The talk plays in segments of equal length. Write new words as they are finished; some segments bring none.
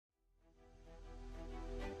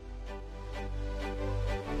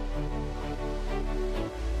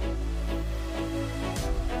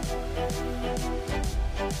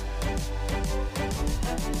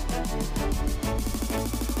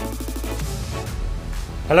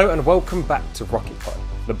Hello and welcome back to Rocket Pod,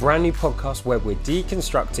 the brand new podcast where we're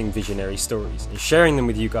deconstructing visionary stories and sharing them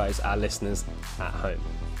with you guys, our listeners at home.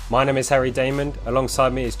 My name is Harry Damon,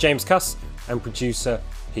 alongside me is James Cuss and producer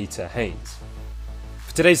Peter Haynes.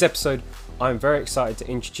 For today's episode, I'm very excited to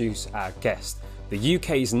introduce our guest, the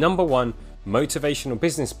UK's #1 motivational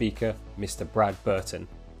business speaker, Mr. Brad Burton.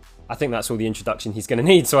 I think that's all the introduction he's going to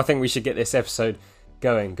need, so I think we should get this episode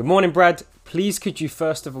going. Good morning, Brad. Please could you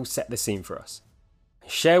first of all set the scene for us?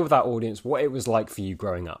 Share with our audience what it was like for you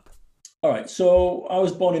growing up. All right, so I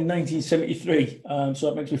was born in 1973, so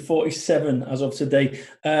that makes me 47 as of today.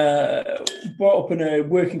 Brought up in a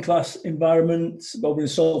working class environment over in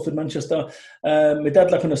Salford, Manchester. My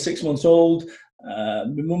dad left when I was 6 months old. My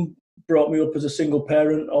mum brought me up as a single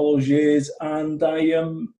parent all those years, and I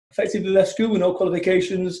effectively left school with no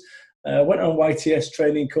qualifications, went on a YTS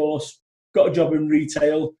training course, got a job in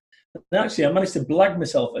retail, and actually I managed to blag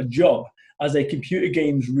myself a job as a computer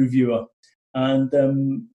games reviewer, and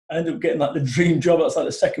I ended up getting like the dream job. That's like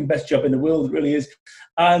the second best job in the world, it really is.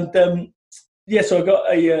 And so I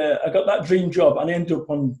got that dream job, and I ended up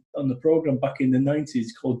on the program back in the 90s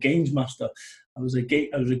called Games Master. I was a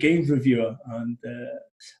games reviewer and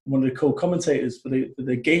one of the co-commentators for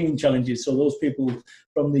the gaming challenges. So those people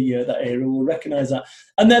from that era will recognise that.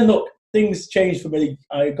 And then look, things changed for me.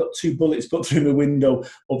 I got 2 bullets put through my window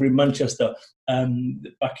over in Manchester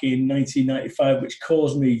back in 1995, which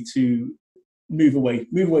caused me to move away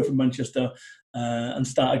from Manchester and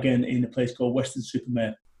start again in a place called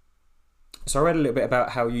Weston-super-Mare. So I read a little bit about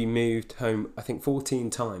how you moved home, I think 14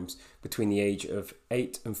 times between the age of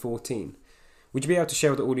 8 and 14. Would you be able to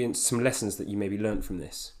share with the audience some lessons that you maybe learned from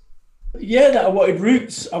this? Yeah, that I wanted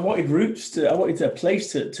roots. I wanted a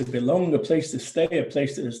place to belong, a place to stay, a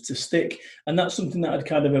place to stick, and that's something that had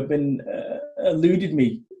kind of been eluded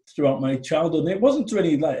me throughout my childhood. And it wasn't to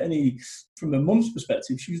any from my mum's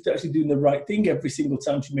perspective. She was actually doing the right thing every single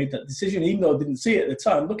time she made that decision, even though I didn't see it at the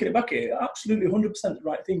time. Looking it back at it, absolutely 100% the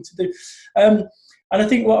right thing to do. And I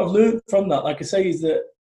think what I've learned from that, like I say, is that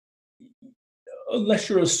unless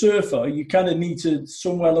you're a surfer, you kind of need to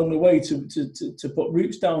somewhere along the way to put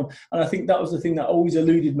roots down. And I think that was the thing that always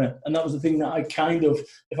eluded me. And that was the thing that I kind of,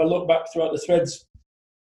 if I look back throughout the threads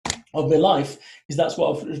of my life, is that's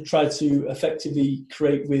what I've tried to effectively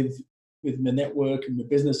create with my network and my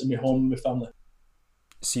business and my home and my family.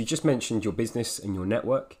 So you just mentioned your business and your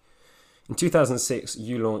network. In 2006,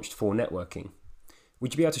 you launched For Networking.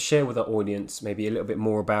 Would you be able to share with our audience maybe a little bit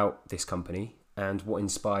more about this company and what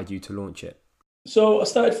inspired you to launch it? So I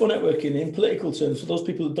started For Networking in political terms. For those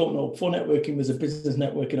people that don't know, For Networking was a business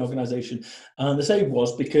networking organisation. And the say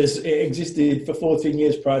was because it existed for 14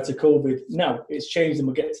 years prior to COVID. Now it's changed, and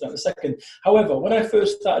we'll get to that in a second. However, when I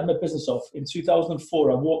first started my business off in 2004,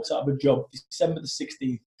 I walked out of a job December the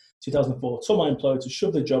 16th, 2004, told my employer to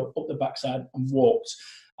shove the job up the backside and walked.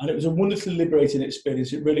 And it was a wonderfully liberating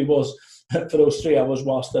experience. It really was. For those 3 hours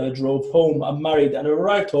whilst I drove home. I'm married, and I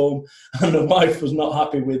arrived home, and the wife was not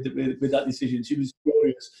happy with that decision. She was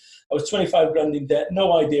furious. I was 25 grand in debt,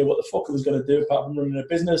 no idea what the fuck I was going to do apart from running a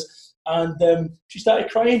business. And she started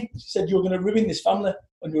crying. She said, "You're going to ruin this family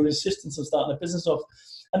on your insistence on starting a business off."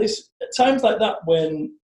 And it's at times like that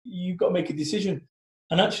when you've got to make a decision.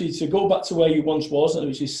 And actually to go back to where you once was,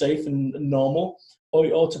 which is safe and normal,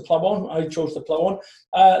 or to plough on. I chose to plough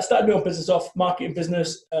on. Started my own business off, marketing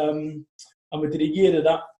business, and we did a year of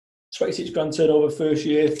that. 26 grand turnover first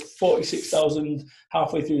year, 46,000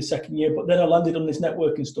 halfway through the second year. But then I landed on this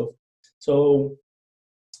networking stuff. So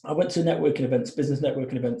I went to networking events, business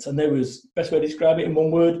networking events, and there was, best way to describe it in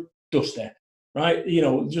one word, dusty, right? You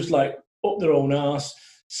know, just like up their own arse,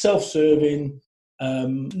 self-serving,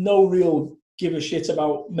 no real give a shit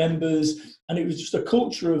about members. And it was just a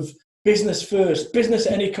culture of business first, business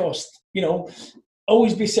at any cost, you know,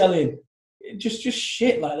 always be selling, just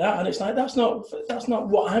shit like that. And it's like, that's not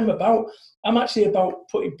what I'm about. I'm actually about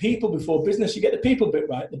putting people before business. You get the people bit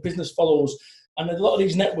right, the business follows. And a lot of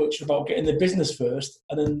these networks are about getting the business first,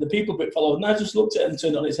 and then the people bit follows. And I just looked at it and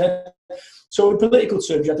turned it on its head. So in political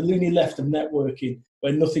terms, you had the loony left of networking,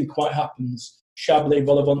 where nothing quite happens. Chablis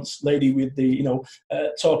Volivants lady with the,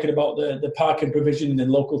 talking about the parking provision in the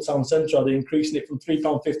local town centre. They're increasing it from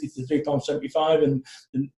 £3.50 to £3.75,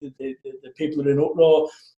 and the people are in uproar.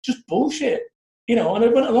 Just bullshit, And I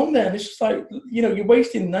went along there, and it's just like, you're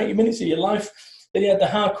wasting 90 minutes of your life. Then you had the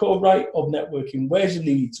hardcore right of networking. Where's your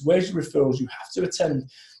leads? Where's your referrals? You have to attend.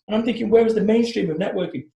 And I'm thinking, where was the mainstream of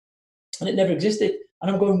networking? And it never existed. And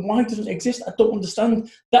I'm going, why doesn't it exist? I don't understand.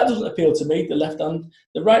 That doesn't appeal to me, the left hand.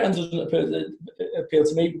 The right hand doesn't appeal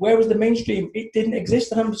to me. Where was the mainstream? It didn't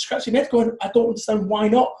exist. And I'm scratching my head going, I don't understand why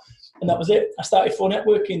not. And that was it. I started phone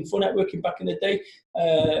networking back in the day,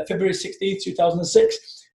 February 16th,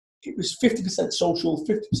 2006. It was 50% social,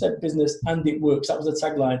 50% business, and it works. That was the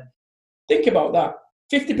tagline. Think about that.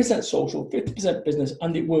 50% social, 50% business,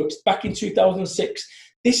 and it works. Back in 2006.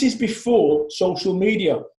 This is before social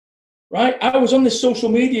media, right? I was on this social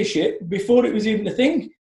media shit before it was even a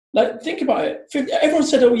thing. Like, think about it. Everyone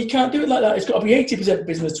said, oh, you can't do it like that. It's got to be 80%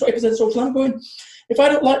 business, 20% social. I'm going, if I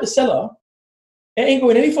don't like the seller, it ain't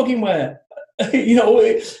going any fucking where.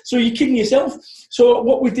 So you're kidding yourself. So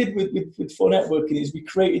what we did with phone networking is we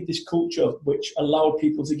created this culture which allowed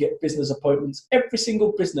people to get business appointments. Every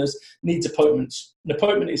single business needs appointments. An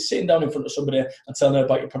appointment is sitting down in front of somebody and telling them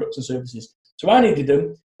about your products and services. So I needed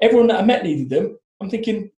them. Everyone that I met needed them. I'm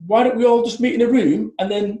thinking, why don't we all just meet in a room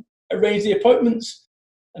and then arrange the appointments?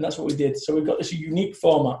 And that's what we did. So we've got this unique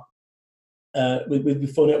format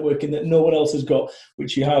with phone networking that no one else has got,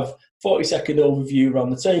 which you have 40-second overview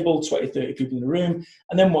around the table, 20, 30 people in the room.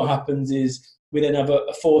 And then what happens is we then have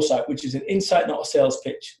a foresight, which is an insight, not a sales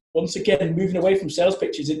pitch. Once again, moving away from sales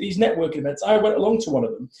pitches at these networking events. I went along to one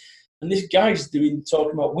of them, and this guy's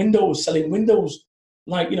talking about Windows, selling Windows.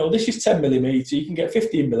 Like, this is 10 millimeter. You can get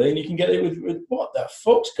 15 million. You can get it with what the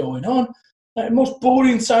fuck's going on? Like, the most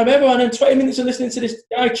boring time ever. And then 20 minutes of listening to this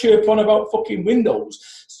guy chirp on about fucking Windows.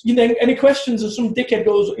 Any questions? And some dickhead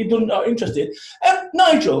goes, he doesn't not interested.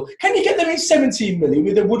 Nigel, can you get them in 17 million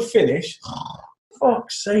with a wood finish?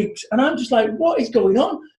 Fuck's sakes. And I'm just like, what is going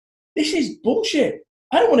on? This is bullshit.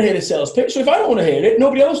 I don't want to hear the sales pitch. So if I don't want to hear it,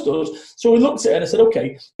 nobody else does. So we looked at it and I said,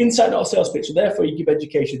 okay, insight, not a sales pitch. So therefore you give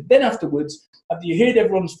education. Then afterwards, after you heard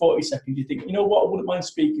everyone's 40 seconds, you think, you know what, I wouldn't mind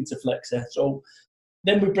speaking to Flexi. So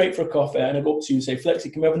then we break for a coffee and I go up to you and say,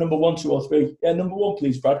 Flexi, can we have a number 1, 2, or 3? Yeah, number 1,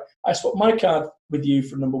 please, Brad. I swap my card with you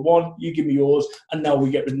for number 1. You give me yours. And now we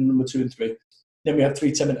get rid of number 2 and 3. Then we have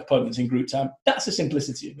 3 10-minute appointments in group time. That's the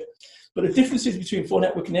simplicity of it. But the differences between phone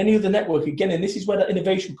network and any other network, again, and this is where that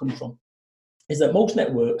innovation comes from, is that most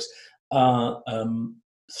networks are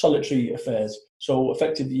solitary affairs. So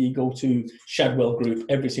effectively, you go to Shadwell Group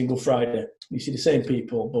every single Friday. You see the same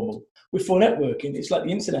people. Boom, boom. With phone networking, it's like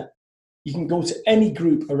the internet. You can go to any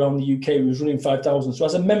group around the UK who's running 5,000. So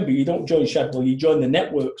as a member, you don't join Shadwell, you join the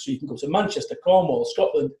network. So you can go to Manchester, Cornwall,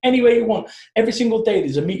 Scotland, anywhere you want. Every single day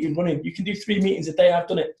there's a meeting running. You can do 3 meetings a day. I've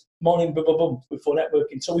done it morning, boom, boom, boom, with phone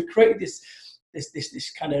networking. So we created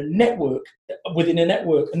this kind of network within a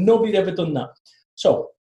network, and nobody'd ever done that.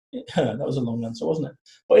 So that was a long answer, wasn't it?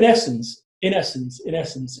 But in essence,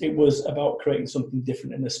 it was about creating something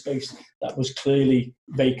different in a space that was clearly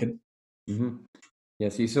vacant. Mm-hmm.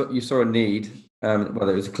 Yes, you saw a need. Well,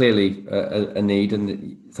 there was clearly a need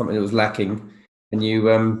and something that was lacking, and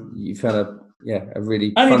you found a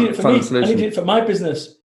really fun solution. I needed it for my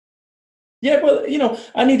business. Yeah, well,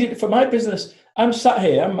 I needed it for my business. I'm sat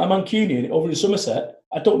here. I'm Mancunian over in Somerset.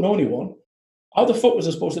 I don't know anyone. How the fuck was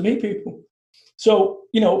I supposed to meet people? So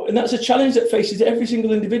and that's a challenge that faces every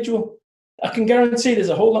single individual. I can guarantee there's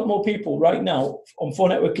a whole lot more people right now on phone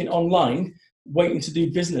networking online waiting to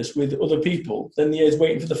do business with other people than there is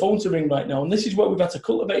waiting for the phone to ring right now. And this is where we've had to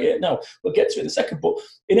cultivate it now. We'll get to it in a second. But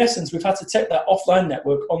in essence, we've had to take that offline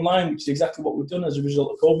network online, which is exactly what we've done as a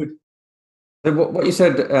result of COVID. So what you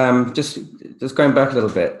said, just going back a little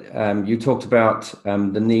bit, you talked about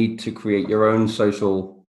the need to create your own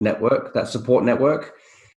social network, that support network.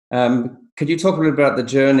 Could you talk a little about the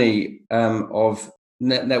journey of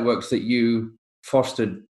networks that you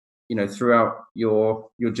fostered, throughout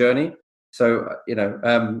your journey? So,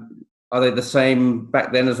 are they the same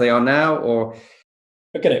back then as they are now, or?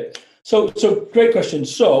 I get it. So great question.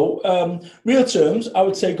 So, real terms, I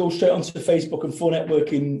would say go straight onto the Facebook and phone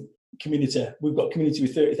networking community. We've got a community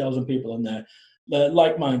with 30,000 people on there. They're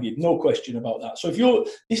like-minded, no question about that. So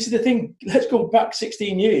this is the thing, let's go back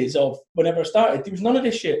 16 years of whenever I started, there was none of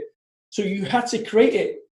this shit. So you had to create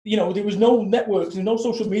it. There was no networks, no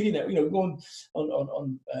social media network, going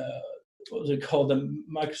on what was it called, the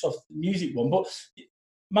Microsoft Music one, but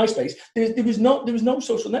MySpace. There was no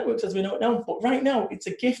social networks as we know it now. But right now, it's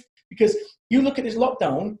a gift because you look at this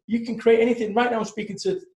lockdown, you can create anything. Right now, I'm speaking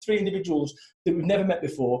to 3 individuals that we've never met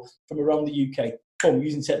before from around the UK,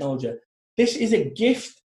 using technology. This is a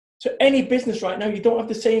gift to any business right now. You don't have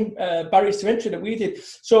the same barriers to entry that we did.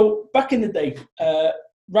 So back in the day,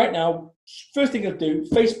 right now, first thing I'll do,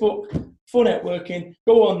 Facebook, phone networking,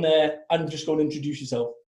 go on there and just go and introduce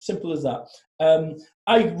yourself. Simple as that.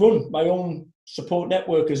 I run my own support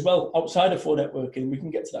network as well outside of phone networking. We can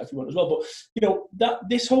get to that if you want as well. But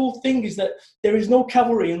this whole thing is that there is no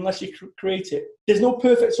cavalry unless you create it. There's no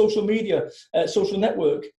perfect social media, social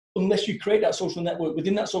network. unless you create that social network.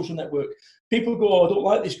 Within that social network, people go, oh, I don't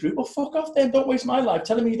like this group. Well, fuck off then. Don't waste my life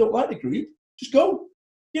telling me you don't like the group. Just go.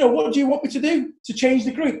 What do you want me to do to change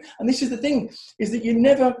the group? And this is the thing, is that you're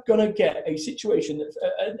never going to get a situation, that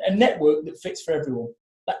a network that fits for everyone,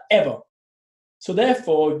 like ever. So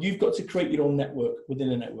therefore, you've got to create your own network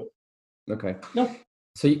within a network. Okay. No.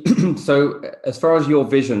 So as far as your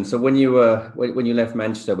vision, so when you left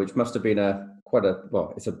Manchester, which must have been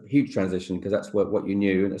it's a huge transition because that's what you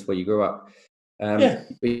knew and that's where you grew up. But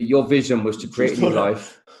your vision was to create a new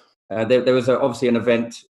life. There was obviously an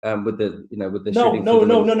event with the shooting.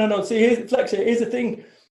 No. See, here's the thing.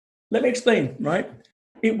 Let me explain. Right?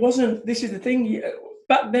 It wasn't. This is the thing.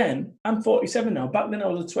 Back then, I'm 47 now. Back then, I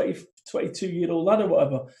was a 22-year-old lad or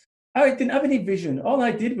whatever. I didn't have any vision. All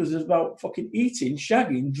I did was about fucking eating,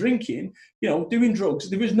 shagging, drinking, doing drugs.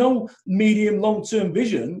 There was no medium, long-term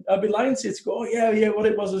vision. I'd be lying to you to go, oh, yeah, what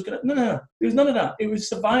it was going to... No. There was none of that. It was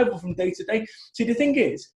survival from day to day. See, the thing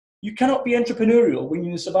is, you cannot be entrepreneurial when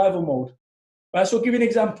you're in survival mode. Right? So I'll give you an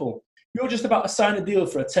example. You're just about to sign a deal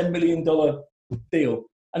for a $10 million deal,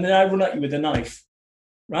 and then I run at you with a knife,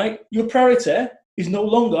 right? Your priority is no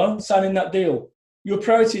longer signing that deal. Your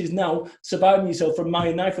priority is now surviving yourself from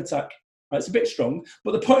my knife attack. Right? It's a bit strong,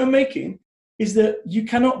 but the point I'm making is that you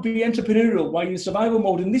cannot be entrepreneurial while you're in survival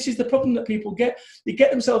mode. And this is the problem that people get. They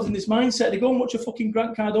get themselves in this mindset. They go and watch a fucking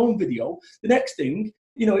Grant Cardone video. The next thing,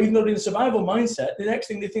 even though they're in a survival mindset, the next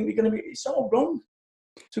thing they think they're going to be, it's all wrong.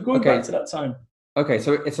 So going back to that time. Okay,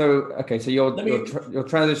 so your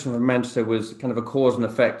transition from Manchester was kind of a cause and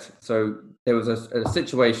effect. So there was a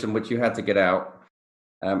situation which you had to get out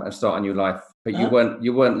and start a new life, but you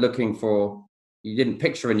weren't looking for. You didn't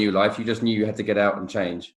picture a new life. You just knew you had to get out and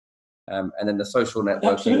change. And then the social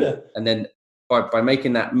networking. Absolutely. And then by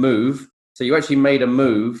making that move, so you actually made a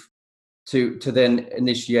move to then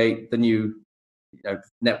initiate the new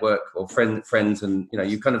network or friends, and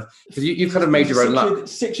you kind of, because you kind of made your own luck.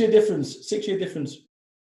 6 year difference.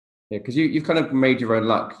 Yeah, because you've kind of made your own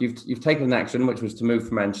luck. You've taken an action, which was to move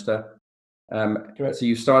from Manchester. Correct. So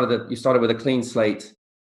you started with a clean slate,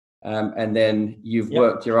 and then you've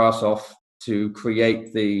worked your ass off to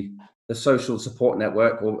create the social support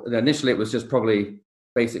network. Or initially, it was just probably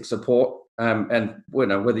basic support, and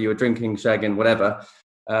whether you were drinking, shagging, whatever.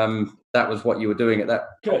 That was what you were doing at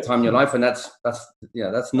that time in your life, and that's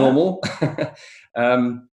normal.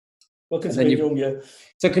 Well, considering young, yeah.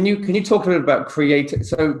 So can you talk a little about creating?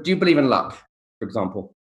 So do you believe in luck, for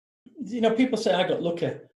example? People say I got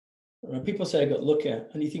lucky. People say I got lucky,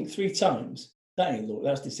 and you think 3 times, that ain't luck,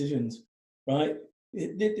 that's decisions, right?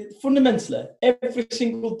 Fundamentally, every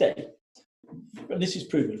single day, and this is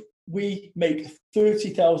proven, we make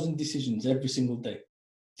 30,000 decisions every single day.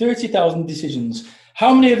 30,000 decisions.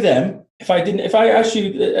 How many of them, if I asked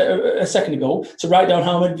you a second ago to write down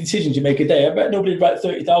how many decisions you make a day, I bet nobody would write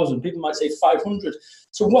 30,000. People might say 500.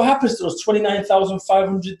 So what happens to those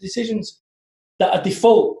 29,500 decisions? That a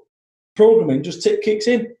default programming just kicks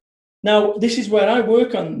in. Now, this is where I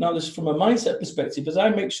work on, now this is from a mindset perspective, as I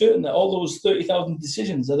make certain that all those 30,000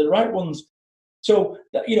 decisions are the right ones. So,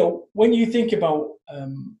 that, when you think about,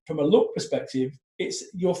 from a luck perspective,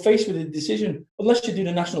 you're faced with a decision. Unless you do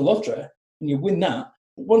the national lottery and you win that,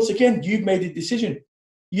 once again, you've made a decision.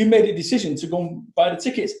 You made a decision to go and buy the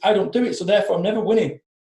tickets. I don't do it, so therefore I'm never winning.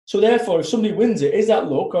 So therefore, if somebody wins it, is that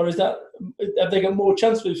luck, or have they got more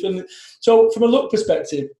chance of winning? So from a luck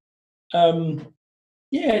perspective,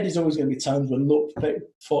 there's always going to be times when luck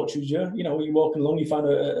fortunes you. You're walking along, you find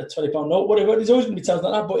a £20 note, whatever. There's always going to be times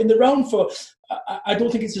like that. But in the round I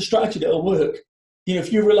don't think it's a strategy that'll work.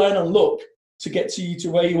 If you're relying on luck to get to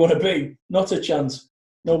where you want to be, not a chance.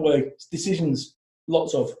 No way. It's decisions,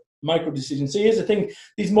 lots of micro decisions. So here's the thing: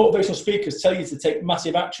 these motivational speakers tell you to take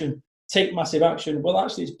massive action. Take massive action. Well,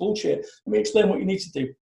 actually, it's bullshit. Let me explain what you need to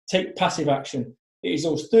do. Take passive action. It is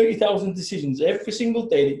those 30,000 decisions every single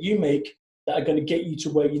day that you make that are going to get you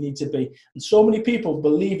to where you need to be. And so many people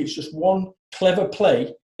believe it's just one clever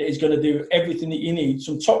play that is going to do everything that you need.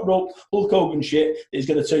 Some top rope Hulk Hogan shit that is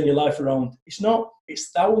going to turn your life around. It's not. It's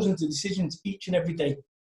thousands of decisions each and every day.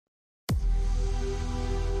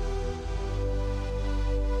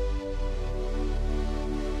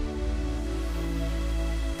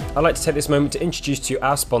 I'd like to take this moment to introduce to you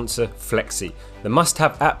our sponsor, Flexi, the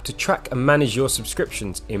must-have app to track and manage your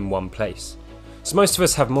subscriptions in one place. So most of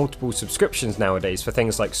us have multiple subscriptions nowadays for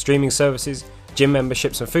things like streaming services, gym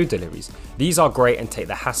memberships and food deliveries. These are great and take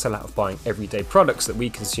the hassle out of buying everyday products that we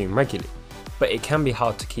consume regularly, but it can be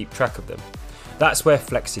hard to keep track of them. That's where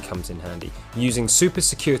Flexi comes in handy, using super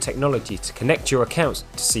secure technology to connect your accounts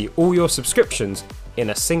to see all your subscriptions in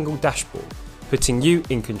a single dashboard, putting you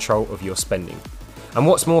in control of your spending. And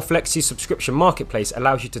what's more, Flexi's subscription marketplace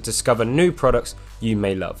allows you to discover new products you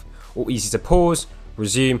may love, all easy to pause,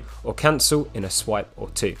 resume, or cancel in a swipe or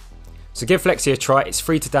two. So give Flexi a try. It's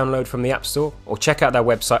free to download from the App Store, or check out their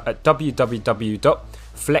website at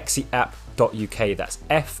www.flexiapp.uk. That's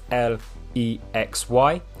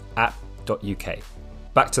FLEXY app.uk.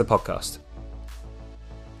 Back to the podcast.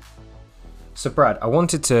 So Brad, I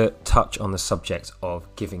wanted to touch on the subject of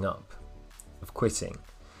giving up, of quitting.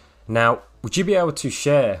 Now, would you be able to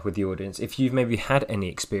share with the audience if you've maybe had any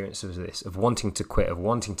experience of this, of wanting to quit, of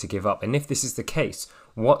wanting to give up? And if this is the case,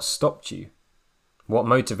 what stopped you? What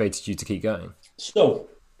motivated you to keep going? So,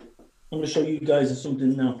 I'm going to show you guys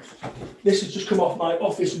something now. This has just come off my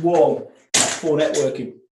office wall for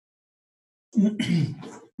networking.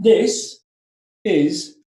 This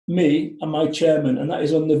is me and my chairman, and that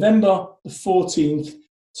is on November the 14th,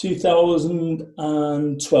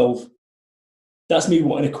 2012. That's me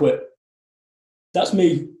wanting to quit. That's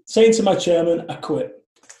me saying to my chairman, I quit.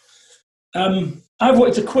 I've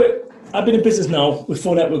wanted to quit. I've been in business now with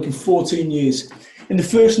 4Networking 14 years. In the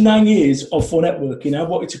first 9 years of 4Networking, I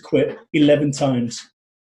wanted to quit 11 times.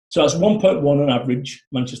 So that's 1.1 on average,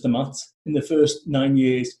 Manchester Maths, in the first 9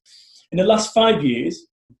 years. In the last 5 years,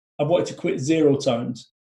 I've wanted to quit 0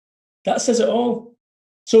 times. That says it all.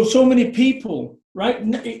 So many people, right?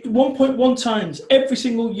 1.1 times every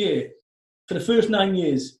single year for the first 9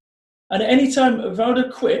 years. And at any time, if I would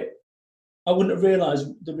have quit, I wouldn't have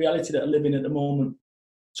realised the reality that I live in at the moment.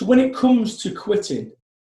 So when it comes to quitting,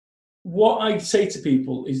 what I say to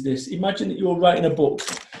people is this: imagine that you're writing a book,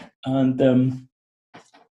 and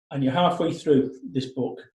you're halfway through this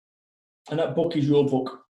book, and that book is your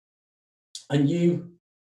book, and you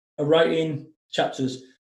are writing chapters,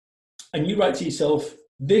 and you write to yourself,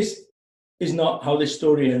 this is not how this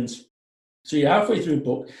story ends. So you're halfway through the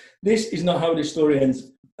book, this is not how this story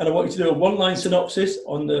ends, and I want you to do a one-line synopsis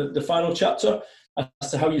on the final chapter as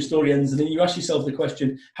to how your story ends, and then you ask yourself the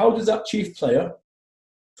question, how does that chief player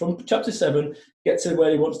from chapter 7 get to where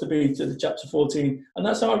he wants to be, to the chapter 14? And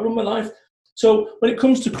that's how I run my life. So when it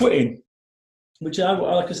comes to quitting, which I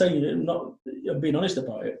like I say, I'm being honest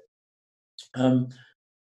about it,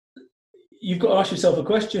 you've got to ask yourself a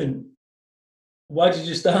question. Why did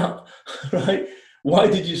you start? Right? Why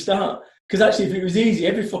did you start? Because actually, if it was easy,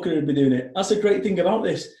 every fucker would be doing it. That's the great thing about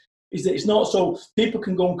this, is that it's not so people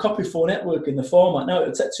can go and copy 4Networking, the format. Now,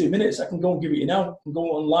 it'll take 2 minutes. I can go and give it you now. I can go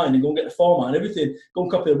online and go and get the format and everything. Go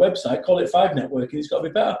and copy the website, call it 5Networking. It's got to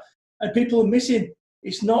be better. And people are missing.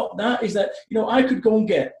 It's not that. Is that, I could go and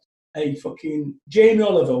get a fucking Jamie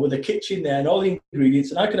Oliver with a kitchen there and all the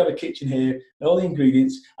ingredients, and I could have a kitchen here and all the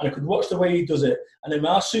ingredients, and I could watch the way he does it. And then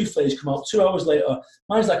our souffles come out 2 hours later.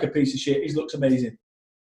 Mine's like a piece of shit. His looks amazing.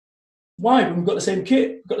 Why? We've got the same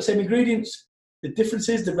kit. We've got the same ingredients. The difference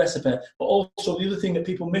is the recipe, but also the other thing that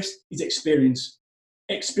people miss is experience.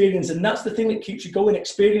 Experience, and that's the thing that keeps you going.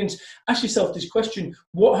 Experience. Ask yourself this question: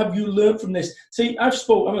 what have you learned from this? See, I'm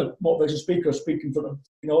a motivational speaker. I speak in front of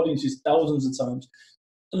audiences thousands of times,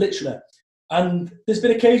 literally. And there's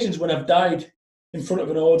been occasions when I've died in front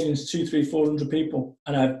of an audience, 200, 300, 400 people,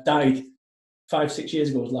 and I've died 5-6 years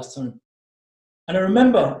ago was the last time. And I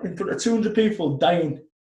remember in front of 200 people dying,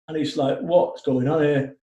 and it's like, what's going on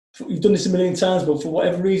here? You've done this a million times, but for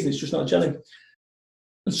whatever reason, it's just not gelling.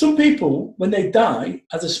 And some people, when they die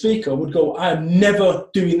as a speaker, would go, I am never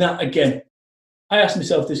doing that again. I asked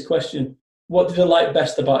myself this question: what did I like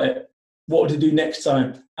best about it? What would I do next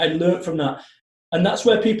time? I learned from that. And that's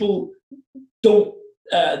where people don't,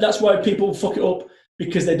 that's why people fuck it up,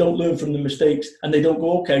 because they don't learn from the mistakes and they don't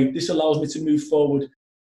go, okay, this allows me to move forward.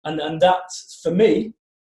 And that's, for me,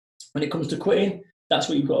 when it comes to quitting, that's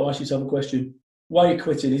what you've got to ask yourself a question. Why are you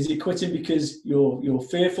quitting? Is it quitting because you're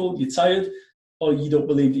fearful, you're tired, or you don't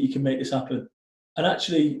believe that you can make this happen? And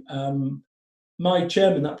actually, my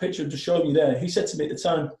chairman, that picture I've just shown you there, he said to me at the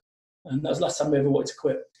time, and that was the last time I ever wanted to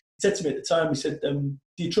quit, he said to me at the time, he said, do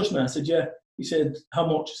you trust me? I said, yeah. He said, how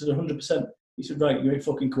much? I said, 100%. He said, right, you ain't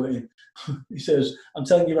fucking quitting. He says, I'm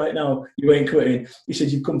telling you right now, you ain't quitting. He said,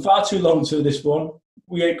 you've come far too long to this one.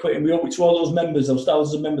 We ain't quitting. We owe it to all those members, those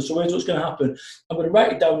thousands of members. So here's what's going to happen. I'm going to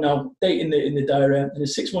write it down now, date in the diary, and in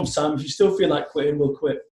 6 months' time, if you still feel like quitting, we'll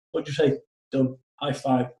quit. What do you say? Done. High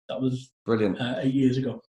five. That was brilliant. 8 years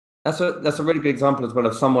ago. That's a really good example as well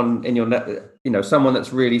of someone in your net, someone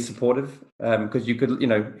that's really supportive. Because you could,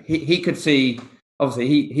 he could see.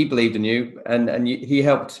 Obviously, he believed in you, and he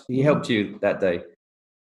helped you that day.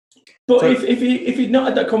 But so, if he'd not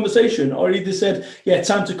had that conversation, or he'd have said, "Yeah,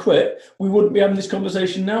 time to quit," we wouldn't be having this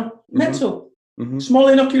conversation now. Mm-hmm. Mental, small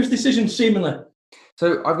innocuous decision, seemingly.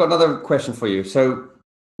 So I've got another question for you. So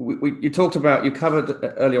you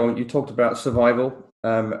covered earlier on, you talked about survival.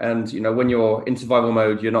 And, when you're in survival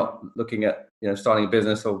mode, you're not looking at, starting a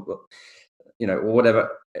business or whatever.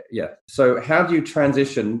 Yeah. So how do you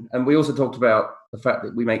transition? And we also talked about the fact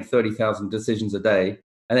that we make 30,000 decisions a day,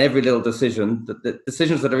 and every little decision, the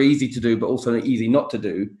decisions that are easy to do, but also easy not to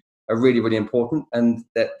do, are really, really important. And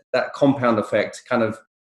that compound effect kind of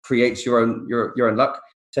creates your own luck.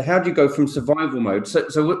 So how do you go from survival mode?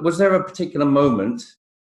 So was there a particular moment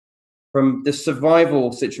from the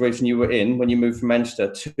survival situation you were in when you moved from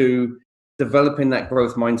Manchester to developing that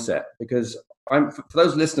growth mindset? Because for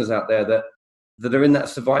those listeners out there that are in that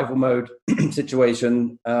survival mode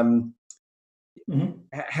situation,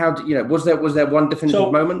 how do was there one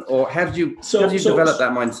definitive moment, or how did you develop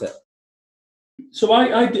that mindset? So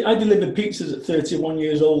I delivered pizzas at 31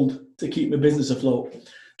 years old to keep my business afloat.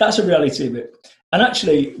 That's a reality of it. And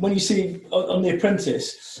actually, when you see on The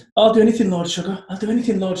Apprentice, I'll do anything, Lord Sugar. I'll do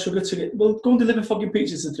anything, Lord Sugar, to get, well, go and deliver fucking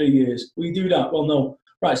pizzas for 3 years. Will you do that? Well, no.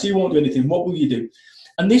 Right, so you won't do anything. What will you do?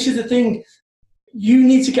 And this is the thing. You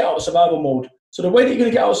need to get out of survival mode. So the way that you're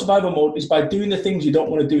going to get out of survival mode is by doing the things you don't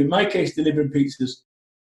want to do. In my case, delivering pizzas.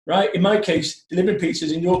 Right? In my case, delivering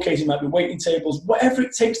pizzas. In your case, it might be waiting tables. Whatever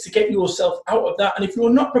it takes to get yourself out of that. And if you're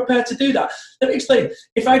not prepared to do that, let me explain.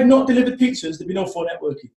 If I had not delivered pizzas, there'd be no phone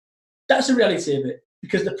networking. That's the reality of it,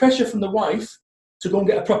 because the pressure from the wife to go and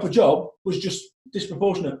get a proper job was just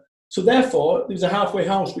disproportionate. So therefore, there was a halfway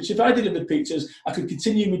house, which if I delivered pizzas, I could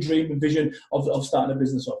continue my dream and vision of starting a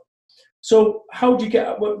business off. So how do you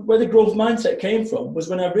get, where the growth mindset came from was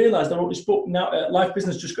when I realised I wrote this book, now Life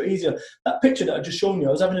Business Just Got Easier. That picture that I just shown you,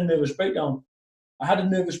 I was having a nervous breakdown. I had a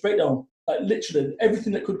nervous breakdown. Like literally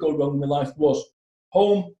everything that could go wrong in my life was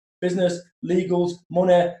home, business, legals,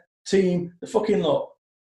 money, team, the fucking lot.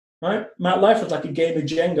 Right? My life was like a game of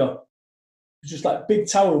Jenga. It was just like big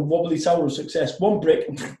tower, wobbly tower of success. One brick,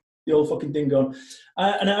 and the whole fucking thing gone.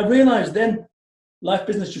 And I realised then, Life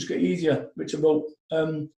Business Just Got Easier, which I wrote,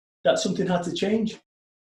 that something had to change.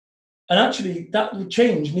 And actually, that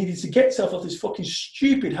change needed to get itself off this fucking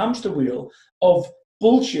stupid hamster wheel of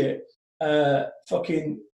bullshit,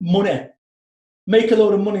 fucking money. Make a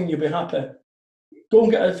load of money and you'll be happy. Go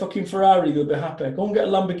and get a fucking Ferrari, you'll be happy. Go and get a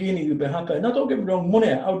Lamborghini, you'll be happy. Now, don't get me wrong,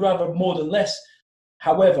 money, I would rather more than less.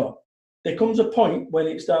 However, there comes a point when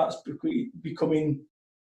it starts becoming,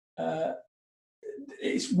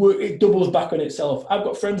 it doubles back on itself. I've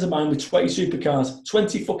got friends of mine with 20 supercars,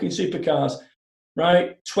 20 fucking supercars,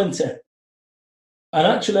 right? 20. And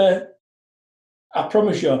actually, I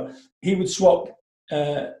promise you, he would swap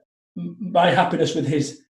my happiness with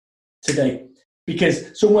his today.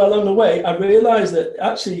 Because somewhere along the way, I realised that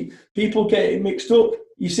actually people get it mixed up.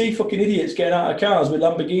 You see fucking idiots getting out of cars with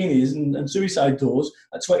Lamborghinis and suicide doors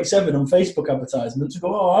at 27 on Facebook advertisements and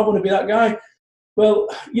go, oh, I want to be that guy. Well,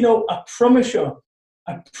 I promise you,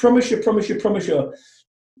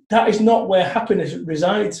 that is not where happiness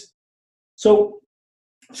resides. So,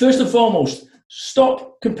 first and foremost,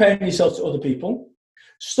 stop comparing yourself to other people.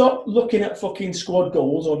 Stop looking at fucking squad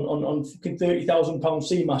goals on fucking £30,000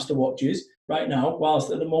 Seamaster watches right now,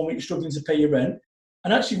 whilst at the moment you're struggling to pay your rent.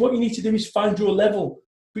 And actually what you need to do is find your level.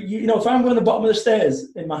 But if I'm going to the bottom of the stairs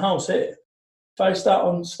in my house here, if I start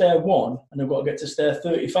on stair 1 and I've got to get to stair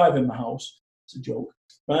 35 in my house, it's a joke,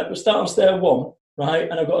 right? But start on stair 1, right?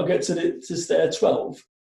 And I've got to get to stair 12.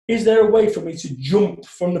 Is there a way for me to jump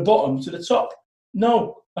from the bottom to the top?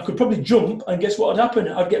 No. I could probably jump, and guess what would happen?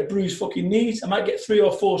 I'd get bruised fucking knees. I might get 3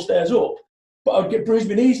 or 4 stairs up, but I'd get bruised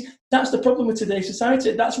my knees. That's the problem with today's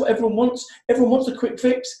society. That's what everyone wants. Everyone wants a quick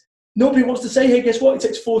fix. Nobody wants to say, hey, guess what? It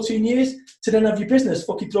takes 14 years to then have your business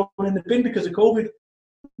fucking thrown in the bin because of COVID.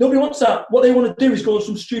 Nobody wants that. What they want to do is go on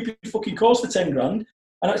some stupid fucking course for 10 grand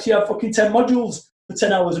and actually have fucking 10 modules for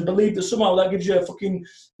 10 hours and believe that somehow that gives you a fucking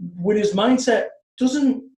winner's mindset.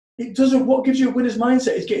 It doesn't. What gives you a winner's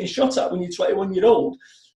mindset is getting shot at when you're 21-year-old,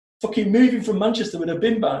 fucking moving from Manchester with a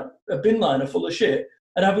bin liner full of shit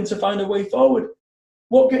and having to find a way forward.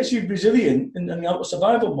 What gets you resilient and out of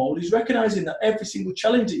survival mode is recognising that every single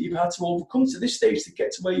challenge that you've had to overcome to this stage to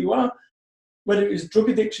get to where you are, whether it was drug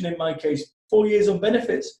addiction in my case, 4 years on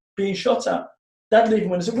benefits, being shot at, dad leaving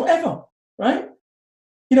when I said, whatever, right?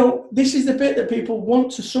 This is the bit that people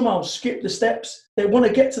want to somehow skip the steps. They want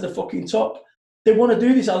to get to the fucking top. They want to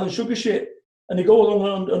do this Alan Sugar shit. And they go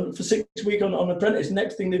along for 6 weeks on Apprentice.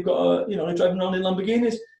 Next thing they've got, they're driving around in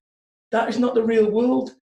Lamborghinis. That is not the real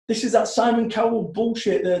world. This is that Simon Cowell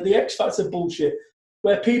bullshit, the X Factor bullshit,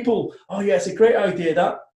 where people, oh yeah, it's a great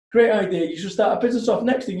idea, great idea. You should start a business off.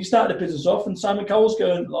 Next thing you start a business off, and Simon Cowell's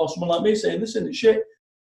going, or someone like me saying, listen, it's shit.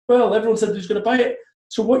 Well, everyone said who's going to buy it.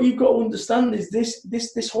 So what you've got to understand is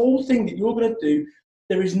this whole thing that you're going to do,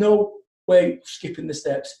 There is no way of skipping the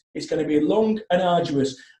steps. It's going to be long and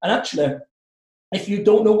arduous. And actually, if you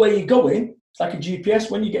don't know where you're going, it's like a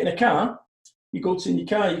GPS. When you get in a car, you go to in your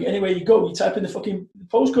car, anywhere you go, you type in the fucking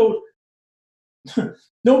postcode.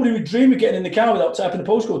 Nobody would dream of getting in the car without typing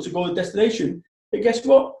the postcode to go to the destination. But guess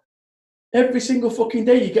what? Every single fucking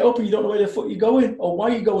day you get up and you don't know where the fuck you're going or why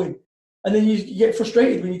you're going. And then you get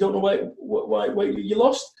frustrated when you don't know why you're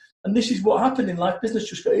lost. And this is what happened in life. Business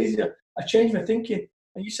just got easier. I changed my thinking.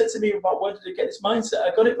 And you said to me about where did I get this mindset?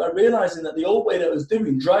 I got it by realising that the old way that I was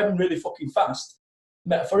doing, driving really fucking fast,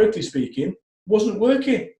 metaphorically speaking, wasn't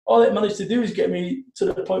working. All it managed to do is get me to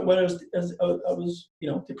the point where I was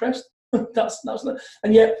depressed. that's not,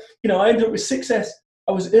 and yet, I ended up with success.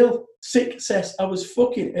 I was ill. Success. I was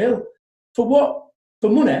fucking ill. For what? For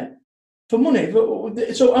money. For money.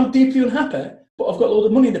 So I'm deeply unhappy, but I've got a load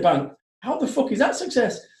of money in the bank. How the fuck is that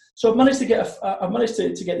success? So I've managed to get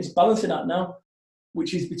this balancing act now,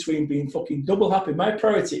 which is between being fucking double happy. My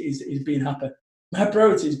priority is being happy. My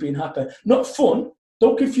priority is being happy. Not fun.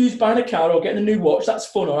 Don't confuse buying a car or getting a new watch. That's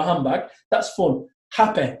fun, or a handbag. That's fun.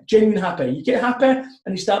 Happy, genuine happy. You get happy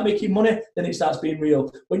and you start making money, then it starts being real.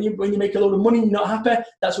 When you make a load of money and you're not happy,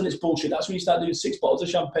 that's when it's bullshit. That's when you start doing 6 bottles of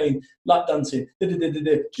champagne, lap dancing,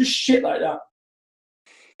 just shit like that.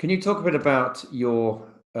 Can you talk a bit about your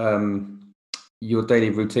daily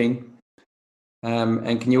routine?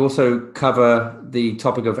 And can you also cover the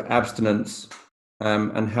topic of abstinence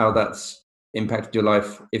and how that's impacted your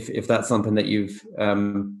life, if that's something that you've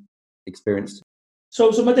experienced? So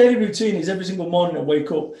my daily routine is every single morning I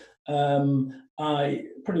wake up. I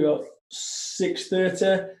probably about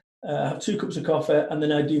 6:30. Have 2 cups of coffee, and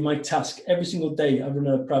then I do my task every single day. I run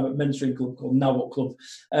a private mentoring club called Now What Club.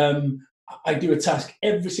 I do a task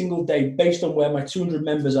every single day based on where my 200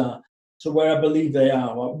 members are. So where I believe they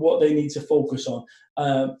are, what they need to focus on.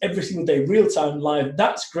 Every single day, real time, live.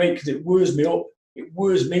 That's great because it whirs me up.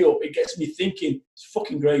 It gets me thinking. It's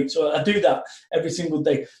fucking great. So I do that every single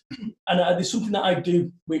day. And there's something that I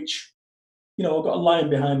do, which, I've got a lion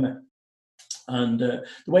behind me. And the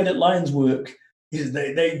way that lions work is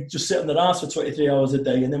they just sit on their ass for 23 hours a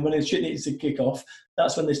day. And then when the shit needs to kick off,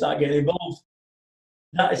 that's when they start getting involved.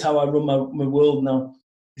 That is how I run my world now.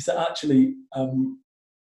 Is that actually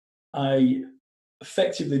I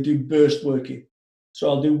effectively do burst working. So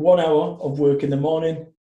I'll do 1 hour of work in the morning,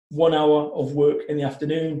 1 hour of work in the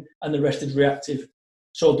afternoon, and the rest is reactive.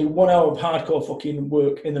 So I'll do 1 hour of hardcore fucking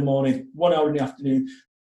work in the morning, 1 hour in the afternoon.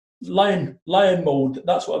 Lion mode,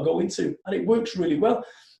 that's what I go into. And it works really well.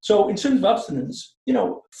 So in terms of abstinence,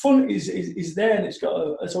 fun is there, and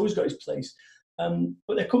it's always got its place.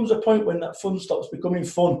 But there comes a point when that fun stops becoming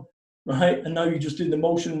fun. Right, and now you're just doing the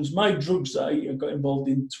motions. My drugs that I got involved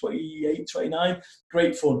in 28, 29,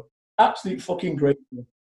 great fun, absolute fucking great fun.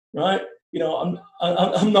 Right,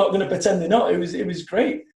 I'm not going to pretend they're not. It was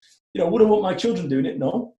great. Would I want my children doing it?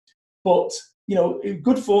 No, but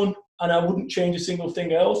good fun, and I wouldn't change a single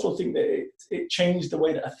thing. I also think that it changed the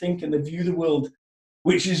way that I think and view the world,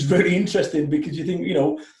 which is very interesting because you think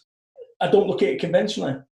I don't look at it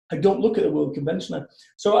conventionally. I don't look at the world conventionally.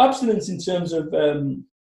 So abstinence in terms of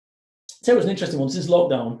it was an interesting one. Since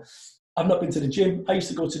lockdown, I've not been to the gym. I used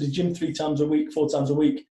to go to the gym 3 times a week, 4 times a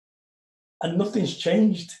week, and nothing's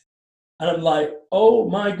changed. And I'm like, oh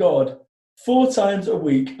my God, 4 times a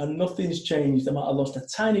week and nothing's changed. I might have lost a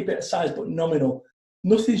tiny bit of size, but nominal.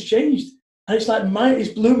 Nothing's changed. And it's like,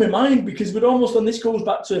 it's blew my mind because we're almost, and this goes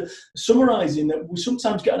back to summarising, that we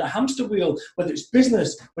sometimes get on a hamster wheel, whether it's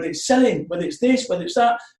business, whether it's selling, whether it's this, whether it's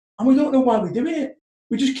that, and we don't know why we're doing it.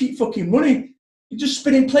 We just keep fucking running. You're just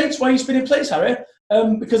spinning plates. Why are you spinning plates, Harry?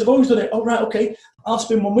 Because I've always done it. Oh, right, okay, I'll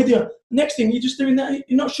spin one with you. Next thing, you're just doing that.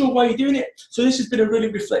 You're not sure why you're doing it. So this has been a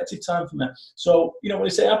really reflective time for me. So, when I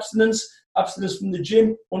say abstinence from the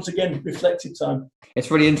gym, once again, reflective time.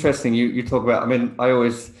 It's really interesting. You talk about, I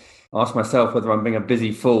always ask myself whether I'm being a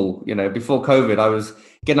busy fool. Before COVID, I was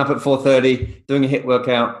getting up at 4:30, doing a HIIT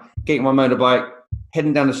workout, getting my motorbike,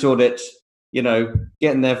 heading down the Shoreditch,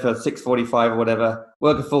 getting there for 6:45 or whatever,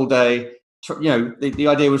 work a full day. The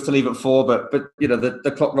idea was to leave at 4, but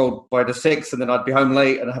the clock rolled by to 6, and then I'd be home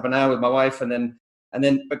late and have an hour with my wife, and then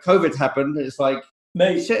but COVID happened. It's like,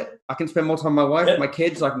 mate, shit, I can spend more time with my wife, my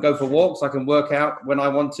kids. I can go for walks. I can work out when I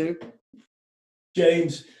want to.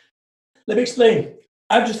 James, let me explain.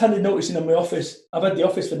 I've just handed notice in on my office. I've had the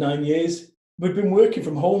office for 9 years. We've been working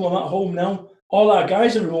from home. I'm at home now. All our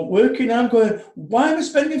guys are remote working. I'm going, why am I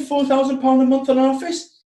spending £4,000 a month on an office?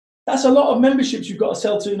 That's a lot of memberships you've got to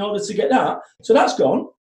sell to in order to get that. So that's gone.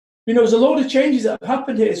 There's a load of changes that have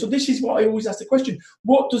happened here. So this is what I always ask the question.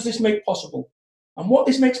 What does this make possible? And what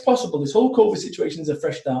this makes possible, this whole COVID situation is a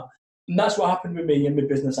fresh start. And that's what happened with me and my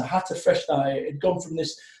business. I had to fresh start. It had gone from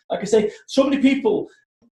this, like I say, so many people.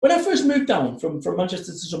 When I first moved down from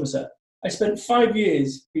Manchester to Somerset, I spent 5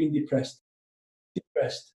 years being depressed,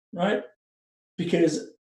 right? Because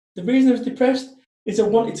the reason I was depressed is I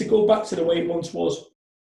wanted to go back to the way it once was.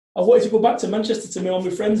 I wanted to go back to Manchester to all my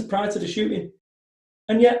friends prior to the shooting.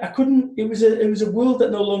 And yet I couldn't. It was a world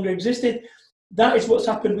that no longer existed. That is what's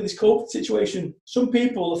happened with this COVID situation. Some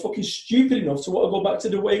people are fucking stupid enough to want to go back to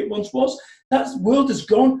the way it once was. That world is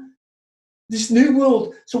gone. This new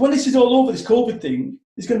world. So when this is all over, this COVID thing,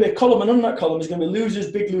 there's going to be a column, and on that column there's going to be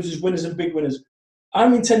losers, big losers, winners, and big winners.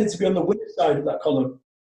 I'm intending to be on the winner side of that column.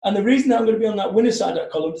 And the reason that I'm going to be on that winner side of that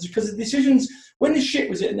column is because the decisions, when this shit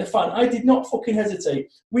was hitting the fan, I did not fucking hesitate.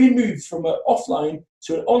 We moved from an offline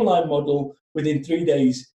to an online model within 3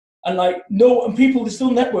 days. And and people, there's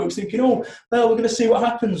still networks thinking, oh, well, we're going to see what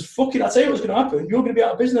happens. Fuck it, I'll tell you what's going to happen. You're going to be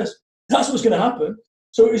out of business. That's what's going to happen.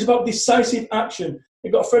 So it was about decisive action. I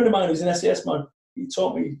got a friend of mine who's an SAS man. He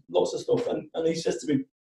taught me lots of stuff. And he says to me,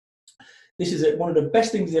 this is one of the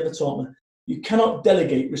best things he ever taught me. You cannot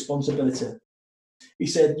delegate responsibility. He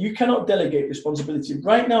said, you cannot delegate responsibility.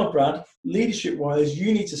 Right now, Brad, leadership-wise,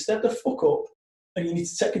 you need to step the fuck up and you need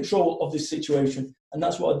to take control of this situation. And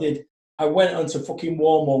that's what I did. I went onto fucking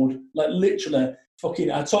war mode, literally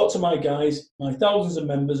I talked to my guys, my thousands of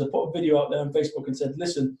members. I put a video out there on Facebook and said,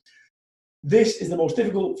 listen, this is the most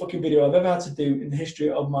difficult fucking video I've ever had to do in the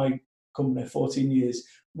history of my company, 14 years.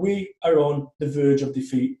 We are on the verge of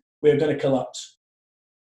defeat. We are going to collapse.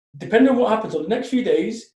 Depending on what happens over the next few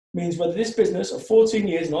days means whether this business of 14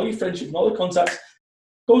 years and all your friendships and all the contacts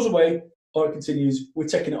goes away or it continues. We're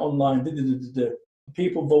taking it online.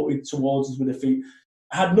 People voted towards us with their feet.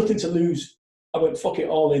 I had nothing to lose. I went, fuck it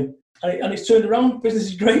all in. And it's turned around. Business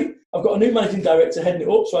is great. I've got a new managing director heading it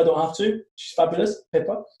up, so I don't have to. She's fabulous,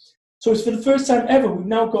 Pippa. So it's for the first time ever, we've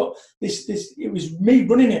now got this, it was me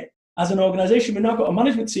running it as an organisation. We've now got a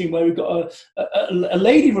management team where we've got a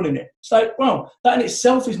lady running it. It's like, wow, that in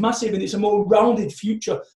itself is massive, and it's a more rounded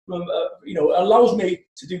future. Allows me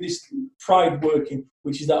to do this pride working,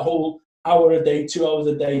 which is that whole hour a day, 2 hours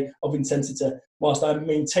a day of intensity, whilst I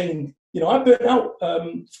maintained. I burnt out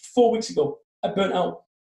 4 weeks ago. I burnt out,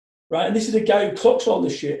 right? And this is a guy who clocks all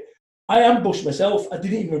this shit. I ambushed myself. I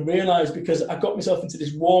didn't even realise because I got myself into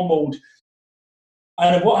this war mode.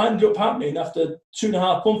 And what ended up happening after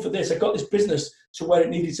 2.5 months of this, I got this business to where it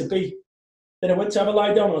needed to be. Then I went to have a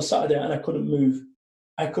lie down on a Saturday and I couldn't move.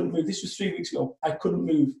 This was 3 weeks ago. I couldn't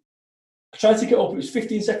move. I tried to get up. It was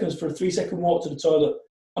 15 seconds for a 3-second walk to the toilet.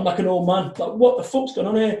 I'm like an old man. Like, what the fuck's going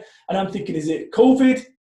on here? And I'm thinking, is it COVID?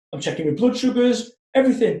 I'm checking my blood sugars,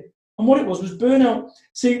 everything. And what it was burnout.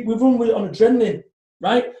 See, we run with it on adrenaline,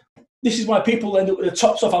 right? This is why people end up with the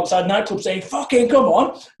tops off outside nightclubs saying, fucking come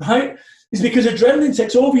on, right? It's because adrenaline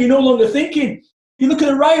takes over. You're no longer thinking. You look at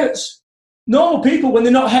the riots. Normal people, when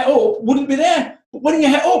they're not het up, wouldn't be there. But when you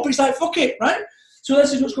het up, it's like, fuck it, right? So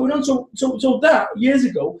this is what's going on. So that, years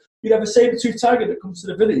ago, you'd have a saber-tooth tiger that comes to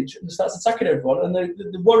the village and starts attacking everyone, and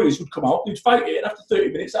the warriors would come out, they'd fight it, and after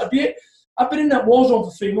 30 minutes, that'd be it. I've been in that war zone